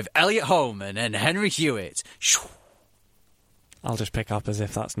show with Elliot Holman and Henry Hewitt. I'll just pick up as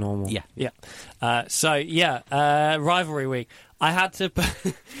if that's normal. Yeah. Rivalry Week. I had to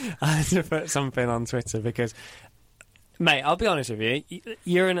put something on Twitter because, mate, I'll be honest with you.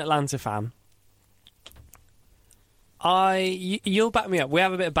 You're an Atlanta fan. You'll back me up. We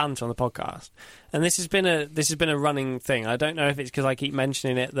have a bit of banter on the podcast, and this has been a running thing. I don't know if it's because I keep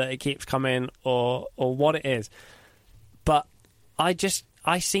mentioning it that it keeps coming, or what it is. But I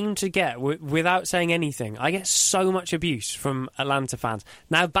seem to get, without saying anything, I get so much abuse from Atlanta fans.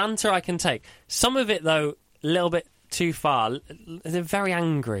 Now, banter I can take. Some of it, though, a little bit too far. They're very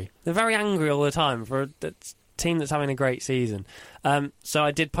angry. They're very angry all the time for a team that's having a great season. So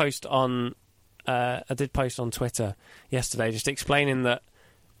I did post on Twitter yesterday, just explaining that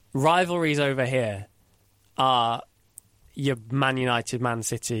rivalries over here are your Man United, Man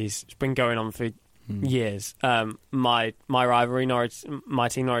Cities. It's been going on for years. My rivalry, my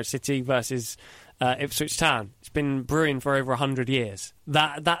team Norwich City versus Ipswich Town. It's been brewing for over 100 years.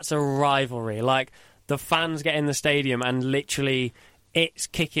 That's a rivalry. Like, the fans get in the stadium and literally it's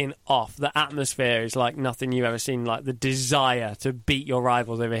kicking off. The atmosphere is like nothing you've ever seen. Like, the desire to beat your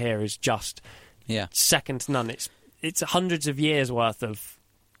rivals over here is just second to none. It's hundreds of years worth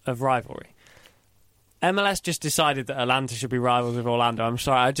of rivalry. MLS just decided that Atlanta should be rivals with Orlando. I'm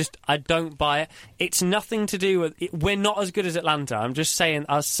sorry, I don't buy it. It's nothing to do with... We're not as good as Atlanta. I'm just saying,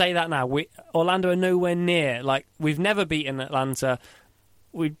 I'll say that now. Orlando are nowhere near. Like, we've never beaten Atlanta.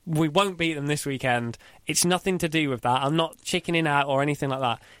 We won't beat them this weekend. It's nothing to do with that. I'm not chickening out or anything like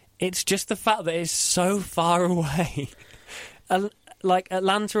that. It's just the fact that it's so far away. Like,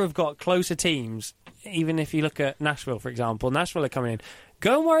 Atlanta have got closer teams. Even if you look at Nashville, for example. Nashville are coming in.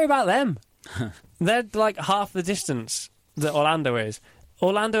 Go and worry about them. They're like half the distance that Orlando is.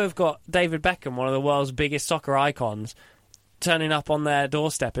 Orlando have got David Beckham, one of the world's biggest soccer icons, turning up on their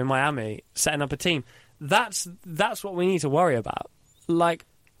doorstep in Miami, setting up a team. That's what we need to worry about. Like,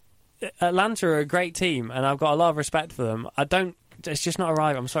 Atlanta are a great team, and I've got a lot of respect for them. It's just not a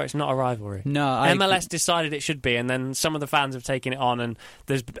rivalry. I'm sorry, it's not a rivalry. No, MLS decided it should be, and then some of the fans have taken it on, and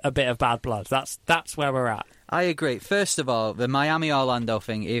there's a bit of bad blood. That's where we're at. I agree. First of all, the Miami-Orlando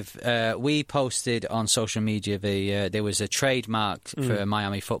thing, if we posted on social media, there was a trademark for a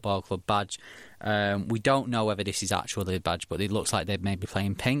Miami Football Club badge. We don't know whether this is actually the badge, but it looks like they may be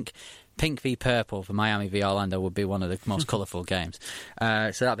playing pink. Pink v purple for Miami v Orlando would be one of the most colourful games.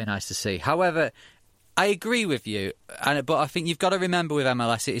 So that'd be nice to see. However, I agree with you, but I think you've got to remember with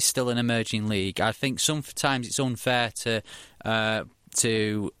MLS, it is still an emerging league. I think sometimes it's unfair to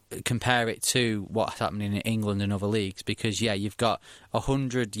compare it to what's happening in England and other leagues because, you've got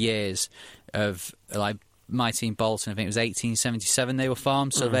 100 years of, like, my team Bolton, I think it was 1877 they were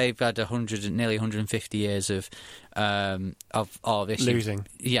formed, so they've had nearly 150 years of all this losing.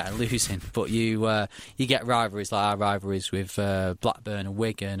 Losing. But you get rivalries like our rivalries with Blackburn and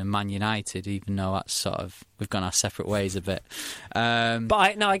Wigan and Man United, even though that's sort of we've gone our separate ways a bit. But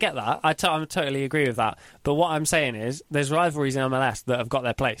I get that. I totally agree with that. But what I'm saying is, there's rivalries in MLS that have got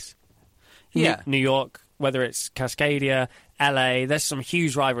their place. New York, whether it's Cascadia, LA, there's some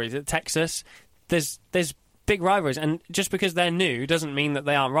huge rivalries. At Texas, there's big rivalries, and just because they're new doesn't mean that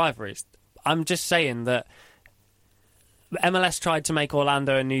they aren't rivalries. I'm just saying that MLS tried to make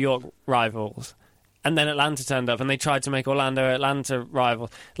Orlando and New York rivals, and then Atlanta turned up and they tried to make Atlanta rivals.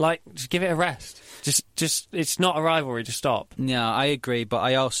 Like, just give it a rest. Just it's not a rivalry. Just stop. No, I agree, but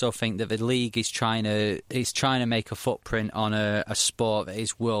I also think that the league is trying to make a footprint on a sport that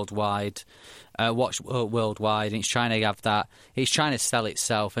is worldwide. Watched worldwide, and it's trying to have that. It's trying to sell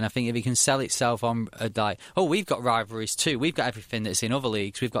itself, and I think if it can sell itself on we've got rivalries too. We've got everything that's in other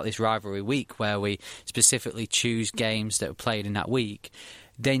leagues. We've got this rivalry week where we specifically choose games that are played in that week.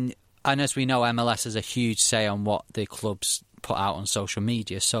 Then, and as we know, MLS has a huge say on what the clubs put out on social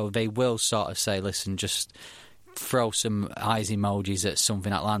media, so they will sort of say, "Listen, just throw some eyes emojis at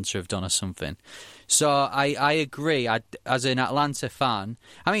something Atlanta have done or something." So I agree. As an Atlanta fan,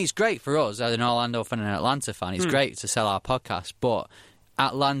 I mean, it's great for us as an Orlando fan and an Atlanta fan. It's great to sell our podcast, but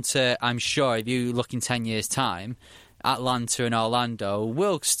Atlanta, I'm sure if you look in 10 years' time, Atlanta and Orlando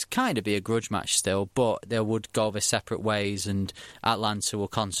will kind of be a grudge match still, but they would go their separate ways, and Atlanta will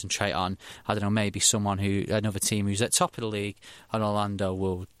concentrate on, I don't know, maybe another team who's at top of the league, and Orlando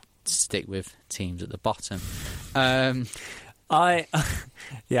will stick with teams at the bottom.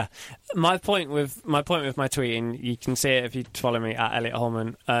 My point with my tweet, and you can see it if you follow me at Elliot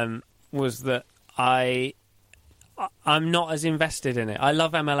Holman, was that I'm not as invested in it. I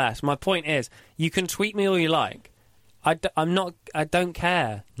love MLS. My point is, you can tweet me all you like. I don't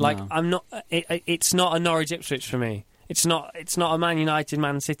care. Like, no. I'm not. It's not a Norwich Ipswich for me. It's not a Man United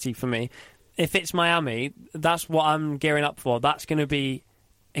Man City for me. If it's Miami, that's what I'm gearing up for. That's going to be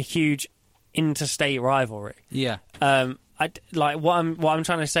a huge interstate rivalry. Yeah. What I'm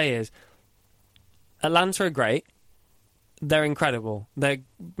trying to say is, Atlanta are great. They're incredible. They're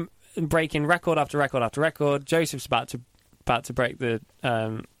breaking record after record after record. Joseph's about to break the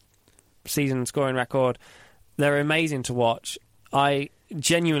season scoring record. They're amazing to watch. I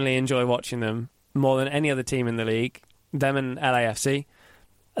genuinely enjoy watching them more than any other team in the league. Them and LAFC.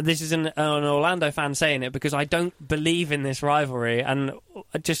 this is an Orlando fan saying it, because I don't believe in this rivalry, and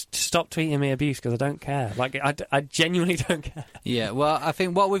just stop tweeting me abuse because I don't care. Like, I genuinely don't care. Yeah, well, I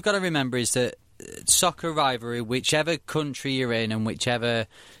think what we've got to remember is that soccer rivalry, whichever country you're in and whichever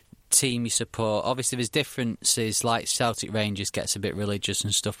team you support, obviously there's differences, like Celtic Rangers gets a bit religious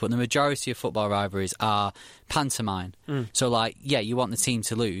and stuff, but the majority of football rivalries are pantomime. So, like, yeah, you want the team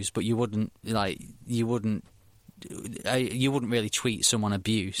to lose, but you wouldn't really tweet someone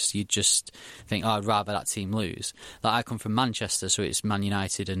abuse. You'd just think, I'd rather that team lose. Like, I come from Manchester, so it's Man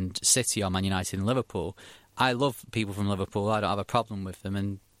United and City, or Man United and Liverpool. I love people from Liverpool. I don't have a problem with them,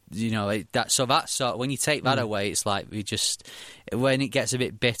 and when you take that away, it's like when it gets a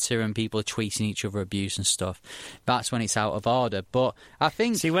bit bitter and people are tweeting each other abuse and stuff, that's when it's out of order. But I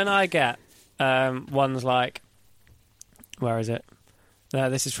think... See, when I get ones like... Where is it?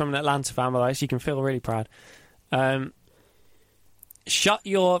 This is from an Atlanta fan, so you can feel really proud. Shut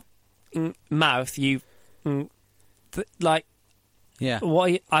your mouth, you... Yeah.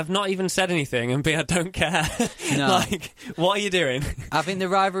 I've not even said anything, and B, I don't care. No. Like, what are you doing? I think the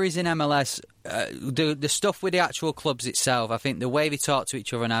rivalries in MLS, the stuff with the actual clubs itself, I think the way they talk to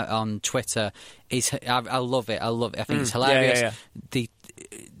each other on Twitter is, I love it. I think it's hilarious. Yeah.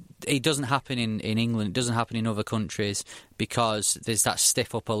 It doesn't happen in England. It doesn't happen in other countries because there's that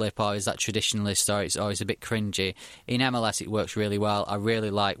stiff upper lip, or is that traditionalist, or it's always a bit cringy. In MLS, it works really well. I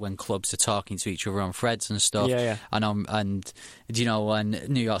really like when clubs are talking to each other on threads and stuff. Yeah. And you know, when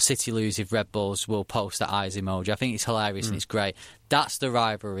New York City lose, if Red Bulls will post that eyes emoji. I think it's hilarious and it's great. That's the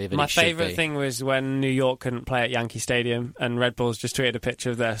rivalry that My it should favourite be. thing was when New York couldn't play at Yankee Stadium and Red Bulls just tweeted a picture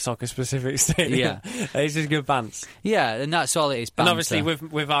of their soccer-specific stadium. Yeah. It's just good bants. Yeah, and that's all it is, banter. And obviously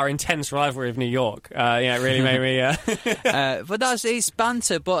with our intense rivalry of New York, it really made me... but it's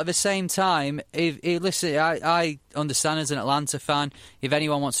banter, but at the same time, listen, I understand as an Atlanta fan, if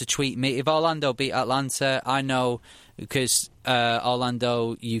anyone wants to tweet me, if Orlando beat Atlanta, I know... Because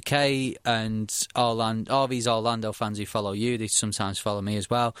Orlando UK and all these Orlando fans who follow you, they sometimes follow me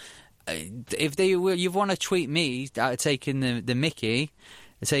as well. If you want to tweet me taking the Mickey,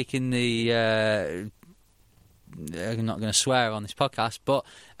 taking the I'm not going to swear on this podcast, but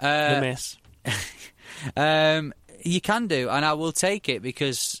the miss. You can do, and I will take it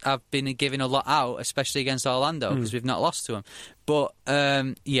because I've been giving a lot out, especially against Orlando, because we've not lost to them. But,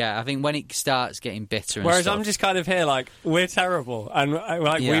 I think when it starts getting bitter and Whereas stuff... I'm just kind of here, like, we're terrible, and,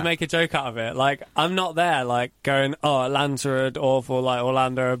 we make a joke out of it. Like, I'm not there, like, going, Atlanta are awful, like,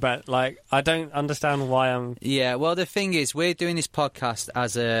 Orlando are better. Like, I don't understand why I'm... Yeah, well, the thing is, we're doing this podcast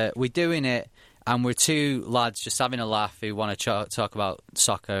we're doing it, and we're two lads just having a laugh who want to talk about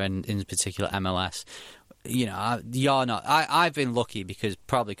soccer, and in particular MLS. You know, you're not. I've been lucky because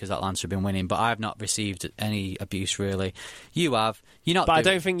Atlanta have been winning, but I've not received any abuse really. You have. You're not. But I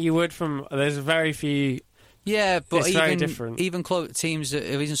don't think you would. There's very few. Yeah, but it's very different. Even teams,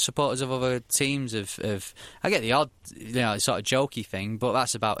 even supporters of other teams, I get the odd, sort of jokey thing, but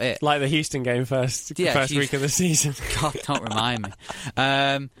that's about it. Like the Houston game first week of the season. God, don't remind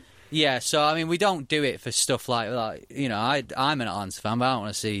me. Yeah, so, I mean, we don't do it for stuff like I'm an Atlanta fan, but I don't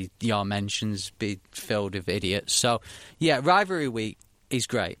want to see your mentions be filled with idiots. So, yeah, Rivalry Week is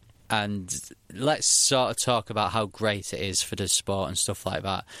great, and let's sort of talk about how great it is for the sport and stuff like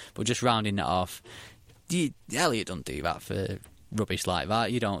that. But just rounding it off, Elliot don't do that for rubbish like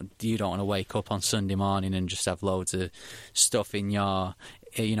that. You don't want to wake up on Sunday morning and just have loads of stuff in your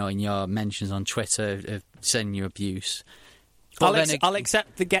mentions on Twitter of sending you abuse. I'll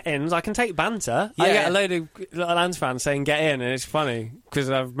accept the get-ins. I can take banter. Yeah. I get a load of Atlanta fans saying get in, and it's funny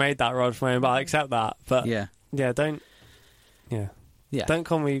because I've made that rod for me, but I accept that. But don't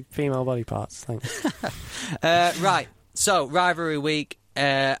call me female body parts. Thanks. Right. So Rivalry Week.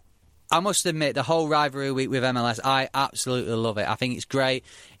 I must admit, the whole Rivalry Week with MLS, I absolutely love it. I think it's great.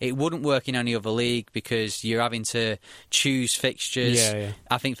 It wouldn't work in any other league because you're having to choose fixtures. Yeah.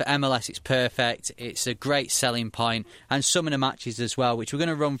 I think for MLS it's perfect. It's a great selling point. And some of the matches as well, which we're going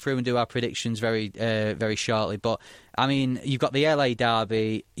to run through and do our predictions very very shortly. But, I mean, you've got the LA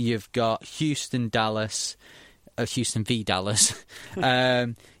Derby, you've got Houston v Dallas.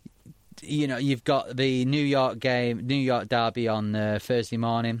 You've got the New York Derby on Thursday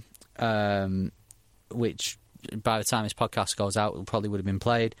morning. Which by the time this podcast goes out probably would have been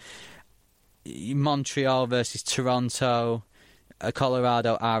played. Montreal versus Toronto,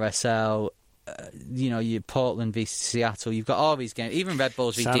 Colorado RSL, your Portland v Seattle. You've got all these games, even Red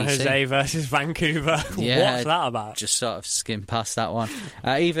Bulls v San DC. Jose versus Vancouver. Yeah, what's that about? Just sort of skim past that one.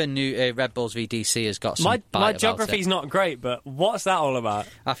 Even new Red Bulls v DC has got some My bite about geography's it. not great, but what's that all about?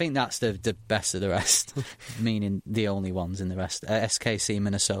 I think that's the best of the rest, meaning the only ones in the rest. SKC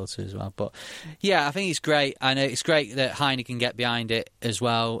Minnesota as well. But yeah, I think it's great, and it's great that Heineken get behind it as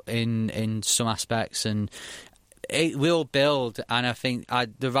well in some aspects, and it will build. And I think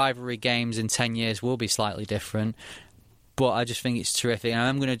the rivalry games in 10 years will be slightly different. But I just think it's terrific, and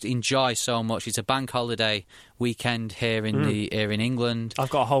I'm going to enjoy so much. It's a bank holiday weekend here in here in England. I've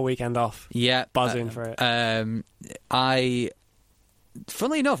got a whole weekend off. Yeah, buzzing for it.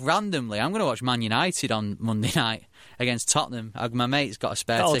 Funnily enough, randomly, I'm going to watch Man United on Monday night against Tottenham. My mate's got a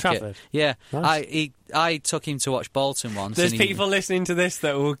spare Old ticket. Trafford. Yeah, Nice. I took him to watch Bolton once. There's and he- people listening to this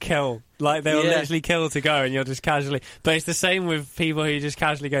that will kill. Like, they will Yeah. literally kill to go, and you'll just casually... But it's the same with people who just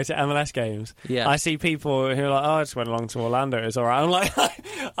casually go to MLS games. Yeah. I see people who are like, I just went along to Orlando, it's all right. I'm like,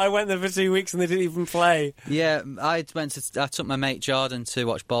 I went there for 2 weeks and they didn't even play. Yeah, I took my mate Jordan to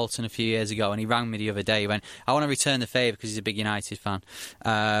watch Bolton a few years ago, and he rang me the other day. He went, I want to return the favour because he's a big United fan.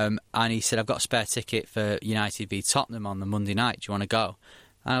 And he said, I've got a spare ticket for United v Tottenham on the Monday night. Do you want to go?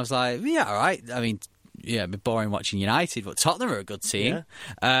 And I was like, yeah, all right. I mean, yeah, it'd be boring watching United, but Tottenham are a good team.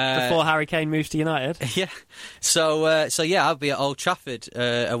 Yeah. Before Harry Kane moves to United. Yeah. So yeah, I'll be at Old Trafford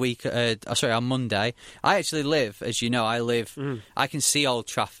on Monday. I actually live, as you know, I can see Old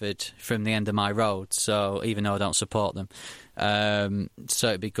Trafford from the end of my road, so even though I don't support them. So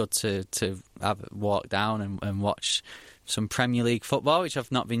it'd be good to have a walk down and watch some Premier League football, which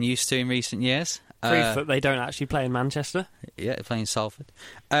I've not been used to in recent years. Proof that they don't actually play in Manchester. Yeah, they're playing Salford.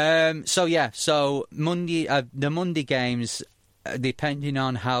 So Monday, the Monday games, depending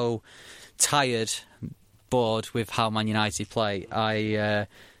on how tired, bored with how Man United play, I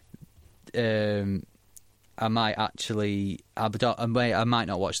might actually, I might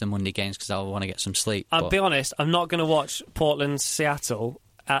not watch the Monday games because I want to get some sleep. I'll be honest, I'm not going to watch Portland Seattle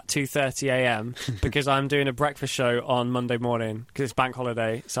at 2:30 a.m. because I'm doing a breakfast show on Monday morning because it's bank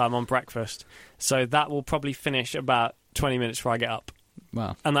holiday, so I'm on breakfast. So that will probably finish about 20 minutes before I get up.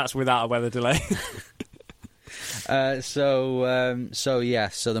 Wow. And that's without a weather delay. So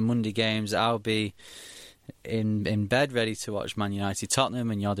the Monday games, I'll be in bed ready to watch Man United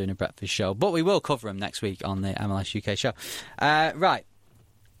Tottenham, and you're doing a breakfast show. But we will cover them next week on the MLS UK show. Right.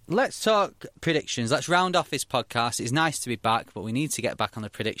 Let's talk predictions. Let's round off this podcast. It's nice to be back, but we need to get back on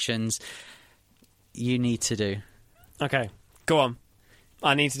the predictions. You need to do. Okay, go on.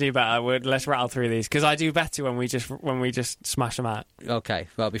 I need to do better. Let's rattle through these because I do better when we just smash them out. Okay.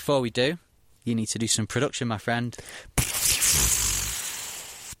 Well, before we do, you need to do some production, my friend.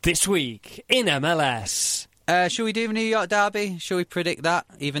 This week in MLS. Shall we do the New York Derby? Shall we predict that,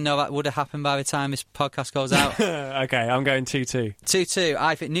 even though that would have happened by the time this podcast goes out? Okay, I'm going 2-2. 2-2.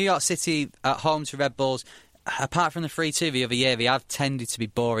 I think New York City at home to Red Bulls. Apart from the 3-2 the other year, they have tended to be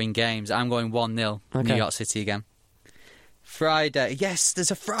boring games. I'm going 1-0 New York City again. Friday. Yes,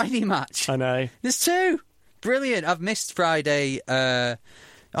 there's a Friday match. I know. There's two. Brilliant. I've missed Friday.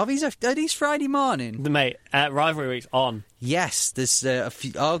 Are these Friday morning? Mate, rivalry week's on. Yes, there's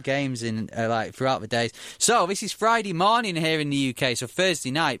all games in throughout the days. So this is Friday morning here in the UK. So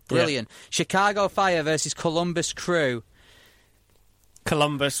Thursday night, brilliant. Yeah. Chicago Fire versus Columbus Crew.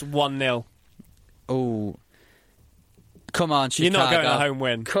 Columbus 1-0. Oh, come on, Chicago! You're not going a home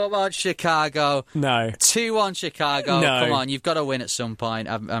win. Come on, Chicago! No. 2-1 Chicago. No. Come on, you've got to win at some point.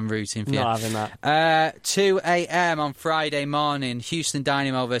 I'm rooting for you. Not having that. 2 a.m. on Friday morning. Houston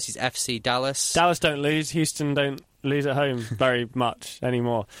Dynamo versus FC Dallas. Dallas don't lose. Houston don't lose at home very much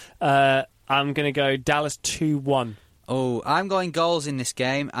anymore. I'm going to go Dallas 2-1. Oh, I'm going goals in this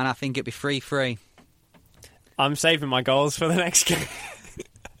game, and I think it'll be 3-3. I'm saving my goals for the next game.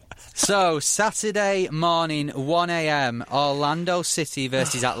 So, Saturday morning, 1 a.m, Orlando City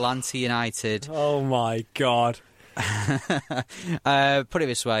versus Atlanta United. Oh, my God. Put it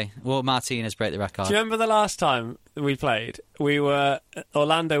this way. Will Martinez break the record? Do you remember the last time we played?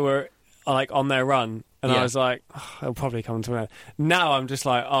 Orlando were on their run, and I was like, it'll probably come to an end. Now I'm just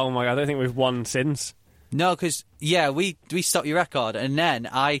like, oh, my God, I don't think we've won since. No, because, we stopped your record, and then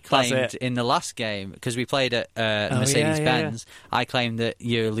I claimed in the last game, because we played at Mercedes-Benz, I claimed that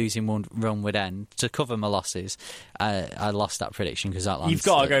your losing one run would end. To cover my losses, I lost that prediction because Atlanta... You've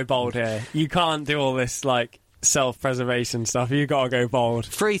got to go bold here. You can't do all this, self-preservation stuff. You've got to go bold.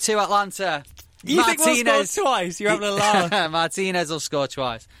 3-2 Atlanta. You think we'll score twice? You're having a laugh. Martinez will score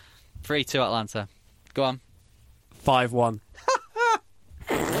twice. 3-2 Atlanta. Go on. 5-1.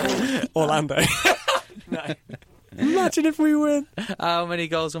 Orlando. No. Imagine if we win. How many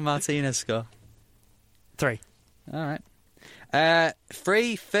goals will Martinez score? 3. All right.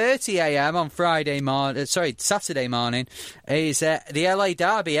 3:30 a.m. on Saturday morning is the LA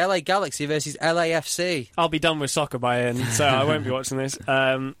Derby, LA Galaxy versus LAFC. I'll be done with soccer by then, so I won't be watching this.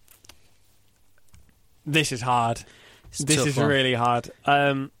 This is hard. This is really hard.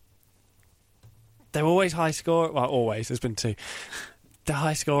 They're always high score. Well, always. There's been 2. They're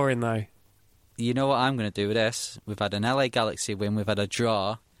high scoring though. You know what I'm going to do with this? We've had an LA Galaxy win. We've had a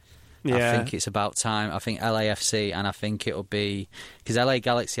draw. Yeah. I think it's about time. I think LAFC, and I think it'll be... Because LA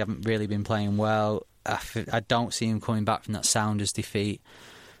Galaxy haven't really been playing well. I don't see him coming back from that Sounders defeat.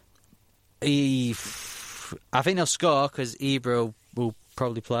 I think they'll score, because Ibra will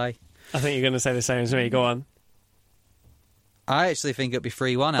probably play. I think you're going to say the same as me. Go on. I actually think it'll be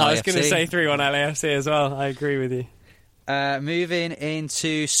 3-1 LAFC. I was going to say 3-1 LAFC as well. I agree with you. Moving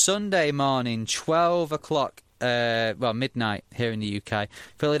into Sunday morning, 12 o'clock... midnight here in the UK.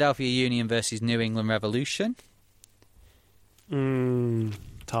 Philadelphia Union versus New England Revolution.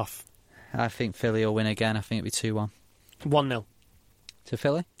 Tough. I think Philly will win again. I think it'll be 2-1. 1-0. To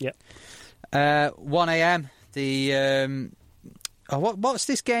Philly? Yep. 1 a.m. The... what's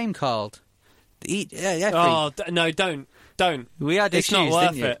this game called? No, don't. We had it's issues, not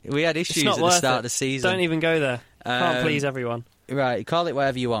worth didn't you? it. We had issues at the start of the season. Don't even go there. Can't please everyone. Right, call it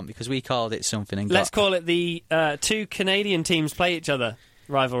whatever you want, because we called it something. And let's call it the 2 Canadian teams play each other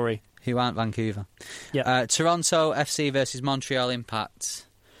rivalry. Who aren't Vancouver. Yeah. Toronto FC versus Montreal Impact.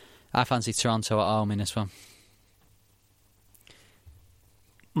 I fancy Toronto at home in this one.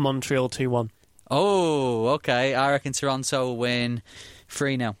 Montreal 2-1. Oh, okay. I reckon Toronto will win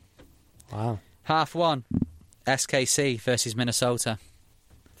 3-0. Wow. 1:30. SKC versus Minnesota.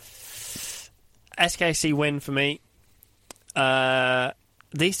 SKC win for me.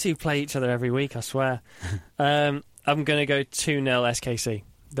 These 2 play each other every week, I swear. I'm going to go 2-0 SKC.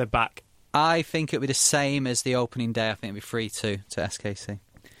 They're back. I think it'll be the same as the opening day. I think it'll be 3-2 to SKC.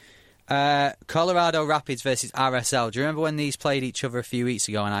 Colorado Rapids versus RSL. Do you remember when these played each other a few weeks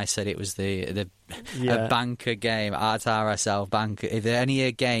ago and I said it was a banker game at RSL? Banker. If there's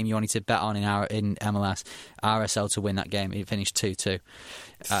any game you wanted to bet on in MLS, RSL to win that game, it finished 2-2.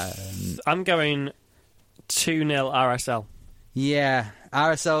 I'm going 2-0 RSL. Yeah,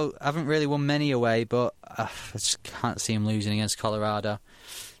 RSL haven't really won many away, but I just can't see him losing against Colorado.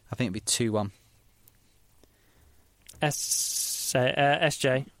 I think it'd be 2-1.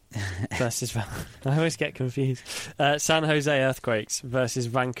 SJ versus... I always get confused. San Jose Earthquakes versus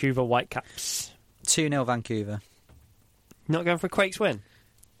Vancouver Whitecaps. 2-0 Vancouver. Not going for a Quakes win?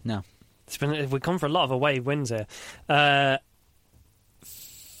 No. We've gone for a lot of away wins here.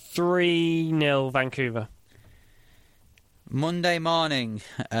 3-0 Vancouver. Monday morning,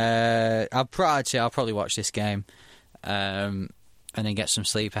 I'll probably watch this game and then get some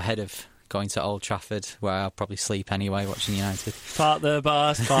sleep ahead of going to Old Trafford, where I'll probably sleep anyway watching United. Park the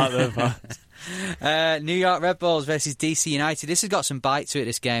bus. New York Red Bulls versus DC United. This has got some bite to it,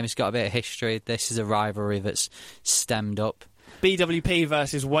 this game. It's got a bit of history. This is a rivalry that's stemmed up. BWP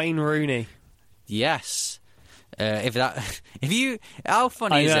versus Wayne Rooney. Yes. How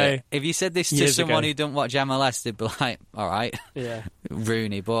funny is it if you said this to someone who don't watch MLS? They'd be like, all right, yeah,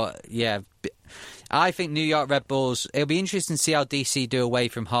 Rooney. But yeah, I think New York Red Bulls, it'll be interesting to see how DC do away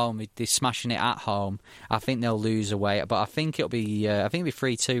from home. They're smashing it at home. I think they'll lose away, but I think it'll be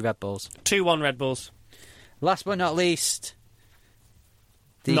 3-2 Red Bulls. 2-1 Red Bulls. Last but not least,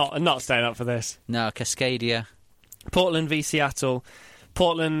 not staying up for this. No, Cascadia. Portland v Seattle.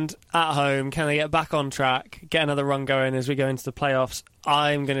 Portland at home, can they get back on track, get another run going as we go into the playoffs?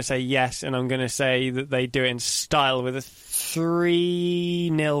 I'm going to say yes, and I'm going to say that they do it in style with a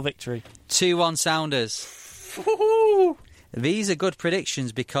 3-0 victory. 2-1 Sounders. These are good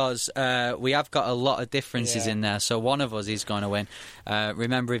predictions because we have got a lot of differences in there, so one of us is going to win.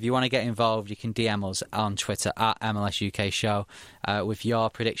 Remember, if you want to get involved, you can DM us on Twitter at MLS UK Show with your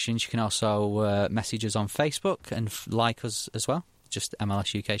predictions. You can also message us on Facebook and like us as well. Just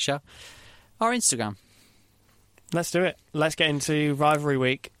MLS UK Show, or Instagram. Let's do it. Let's get into Rivalry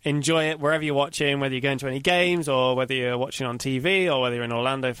Week. Enjoy it wherever you're watching, whether you're going to any games or whether you're watching on TV or whether you're an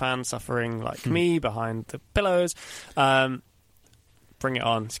Orlando fan suffering like me behind the pillows. Bring it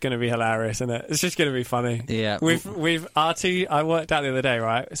on. It's going to be hilarious, isn't it? It's just going to be funny. Yeah. We've our two. I worked out the other day,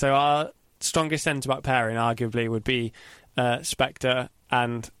 right? So our strongest centre back pairing arguably would be Spectre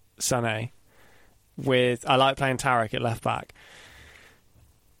and Sané. I like playing Tarek at left back.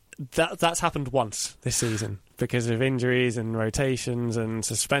 That's happened once this season because of injuries and rotations and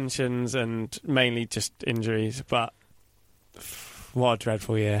suspensions and mainly just injuries. But what a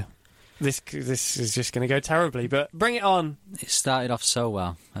dreadful year. this is just going to go terribly. But bring it on. It started off so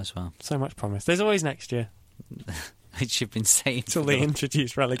well as well. So much promise. There's always next year. Which you've been saying till they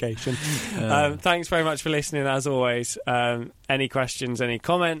introduce relegation. Thanks very much for listening, as always. Any questions, any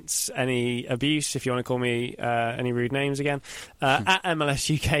comments, any abuse, if you want to call me any rude names again, at MLS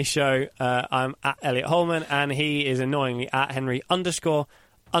UK Show. I'm at Elliot Holman, and he is annoyingly at Henry__Hewitt.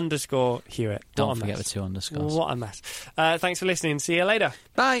 Don't forget the 2 underscores. What a mess. Thanks for listening. See you later.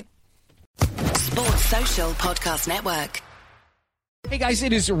 Bye. Sports Social Podcast Network. Hey guys,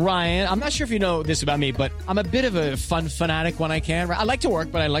 it is Ryan. I'm not sure if you know this about me, but I'm a bit of a fun fanatic when I can. I like to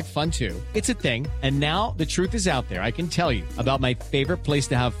work, but I like fun too. It's a thing. And now the truth is out there. I can tell you about my favorite place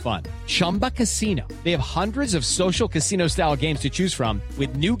to have fun. Chumba Casino. They have hundreds of social casino style games to choose from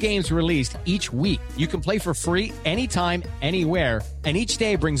with new games released each week. You can play for free anytime, anywhere. And each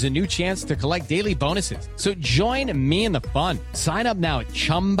day brings a new chance to collect daily bonuses. So join me in the fun. Sign up now at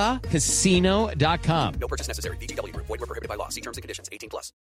ChumbaCasino.com. No purchase necessary. VGW Group. Void where prohibited by law. See terms and conditions. 18+.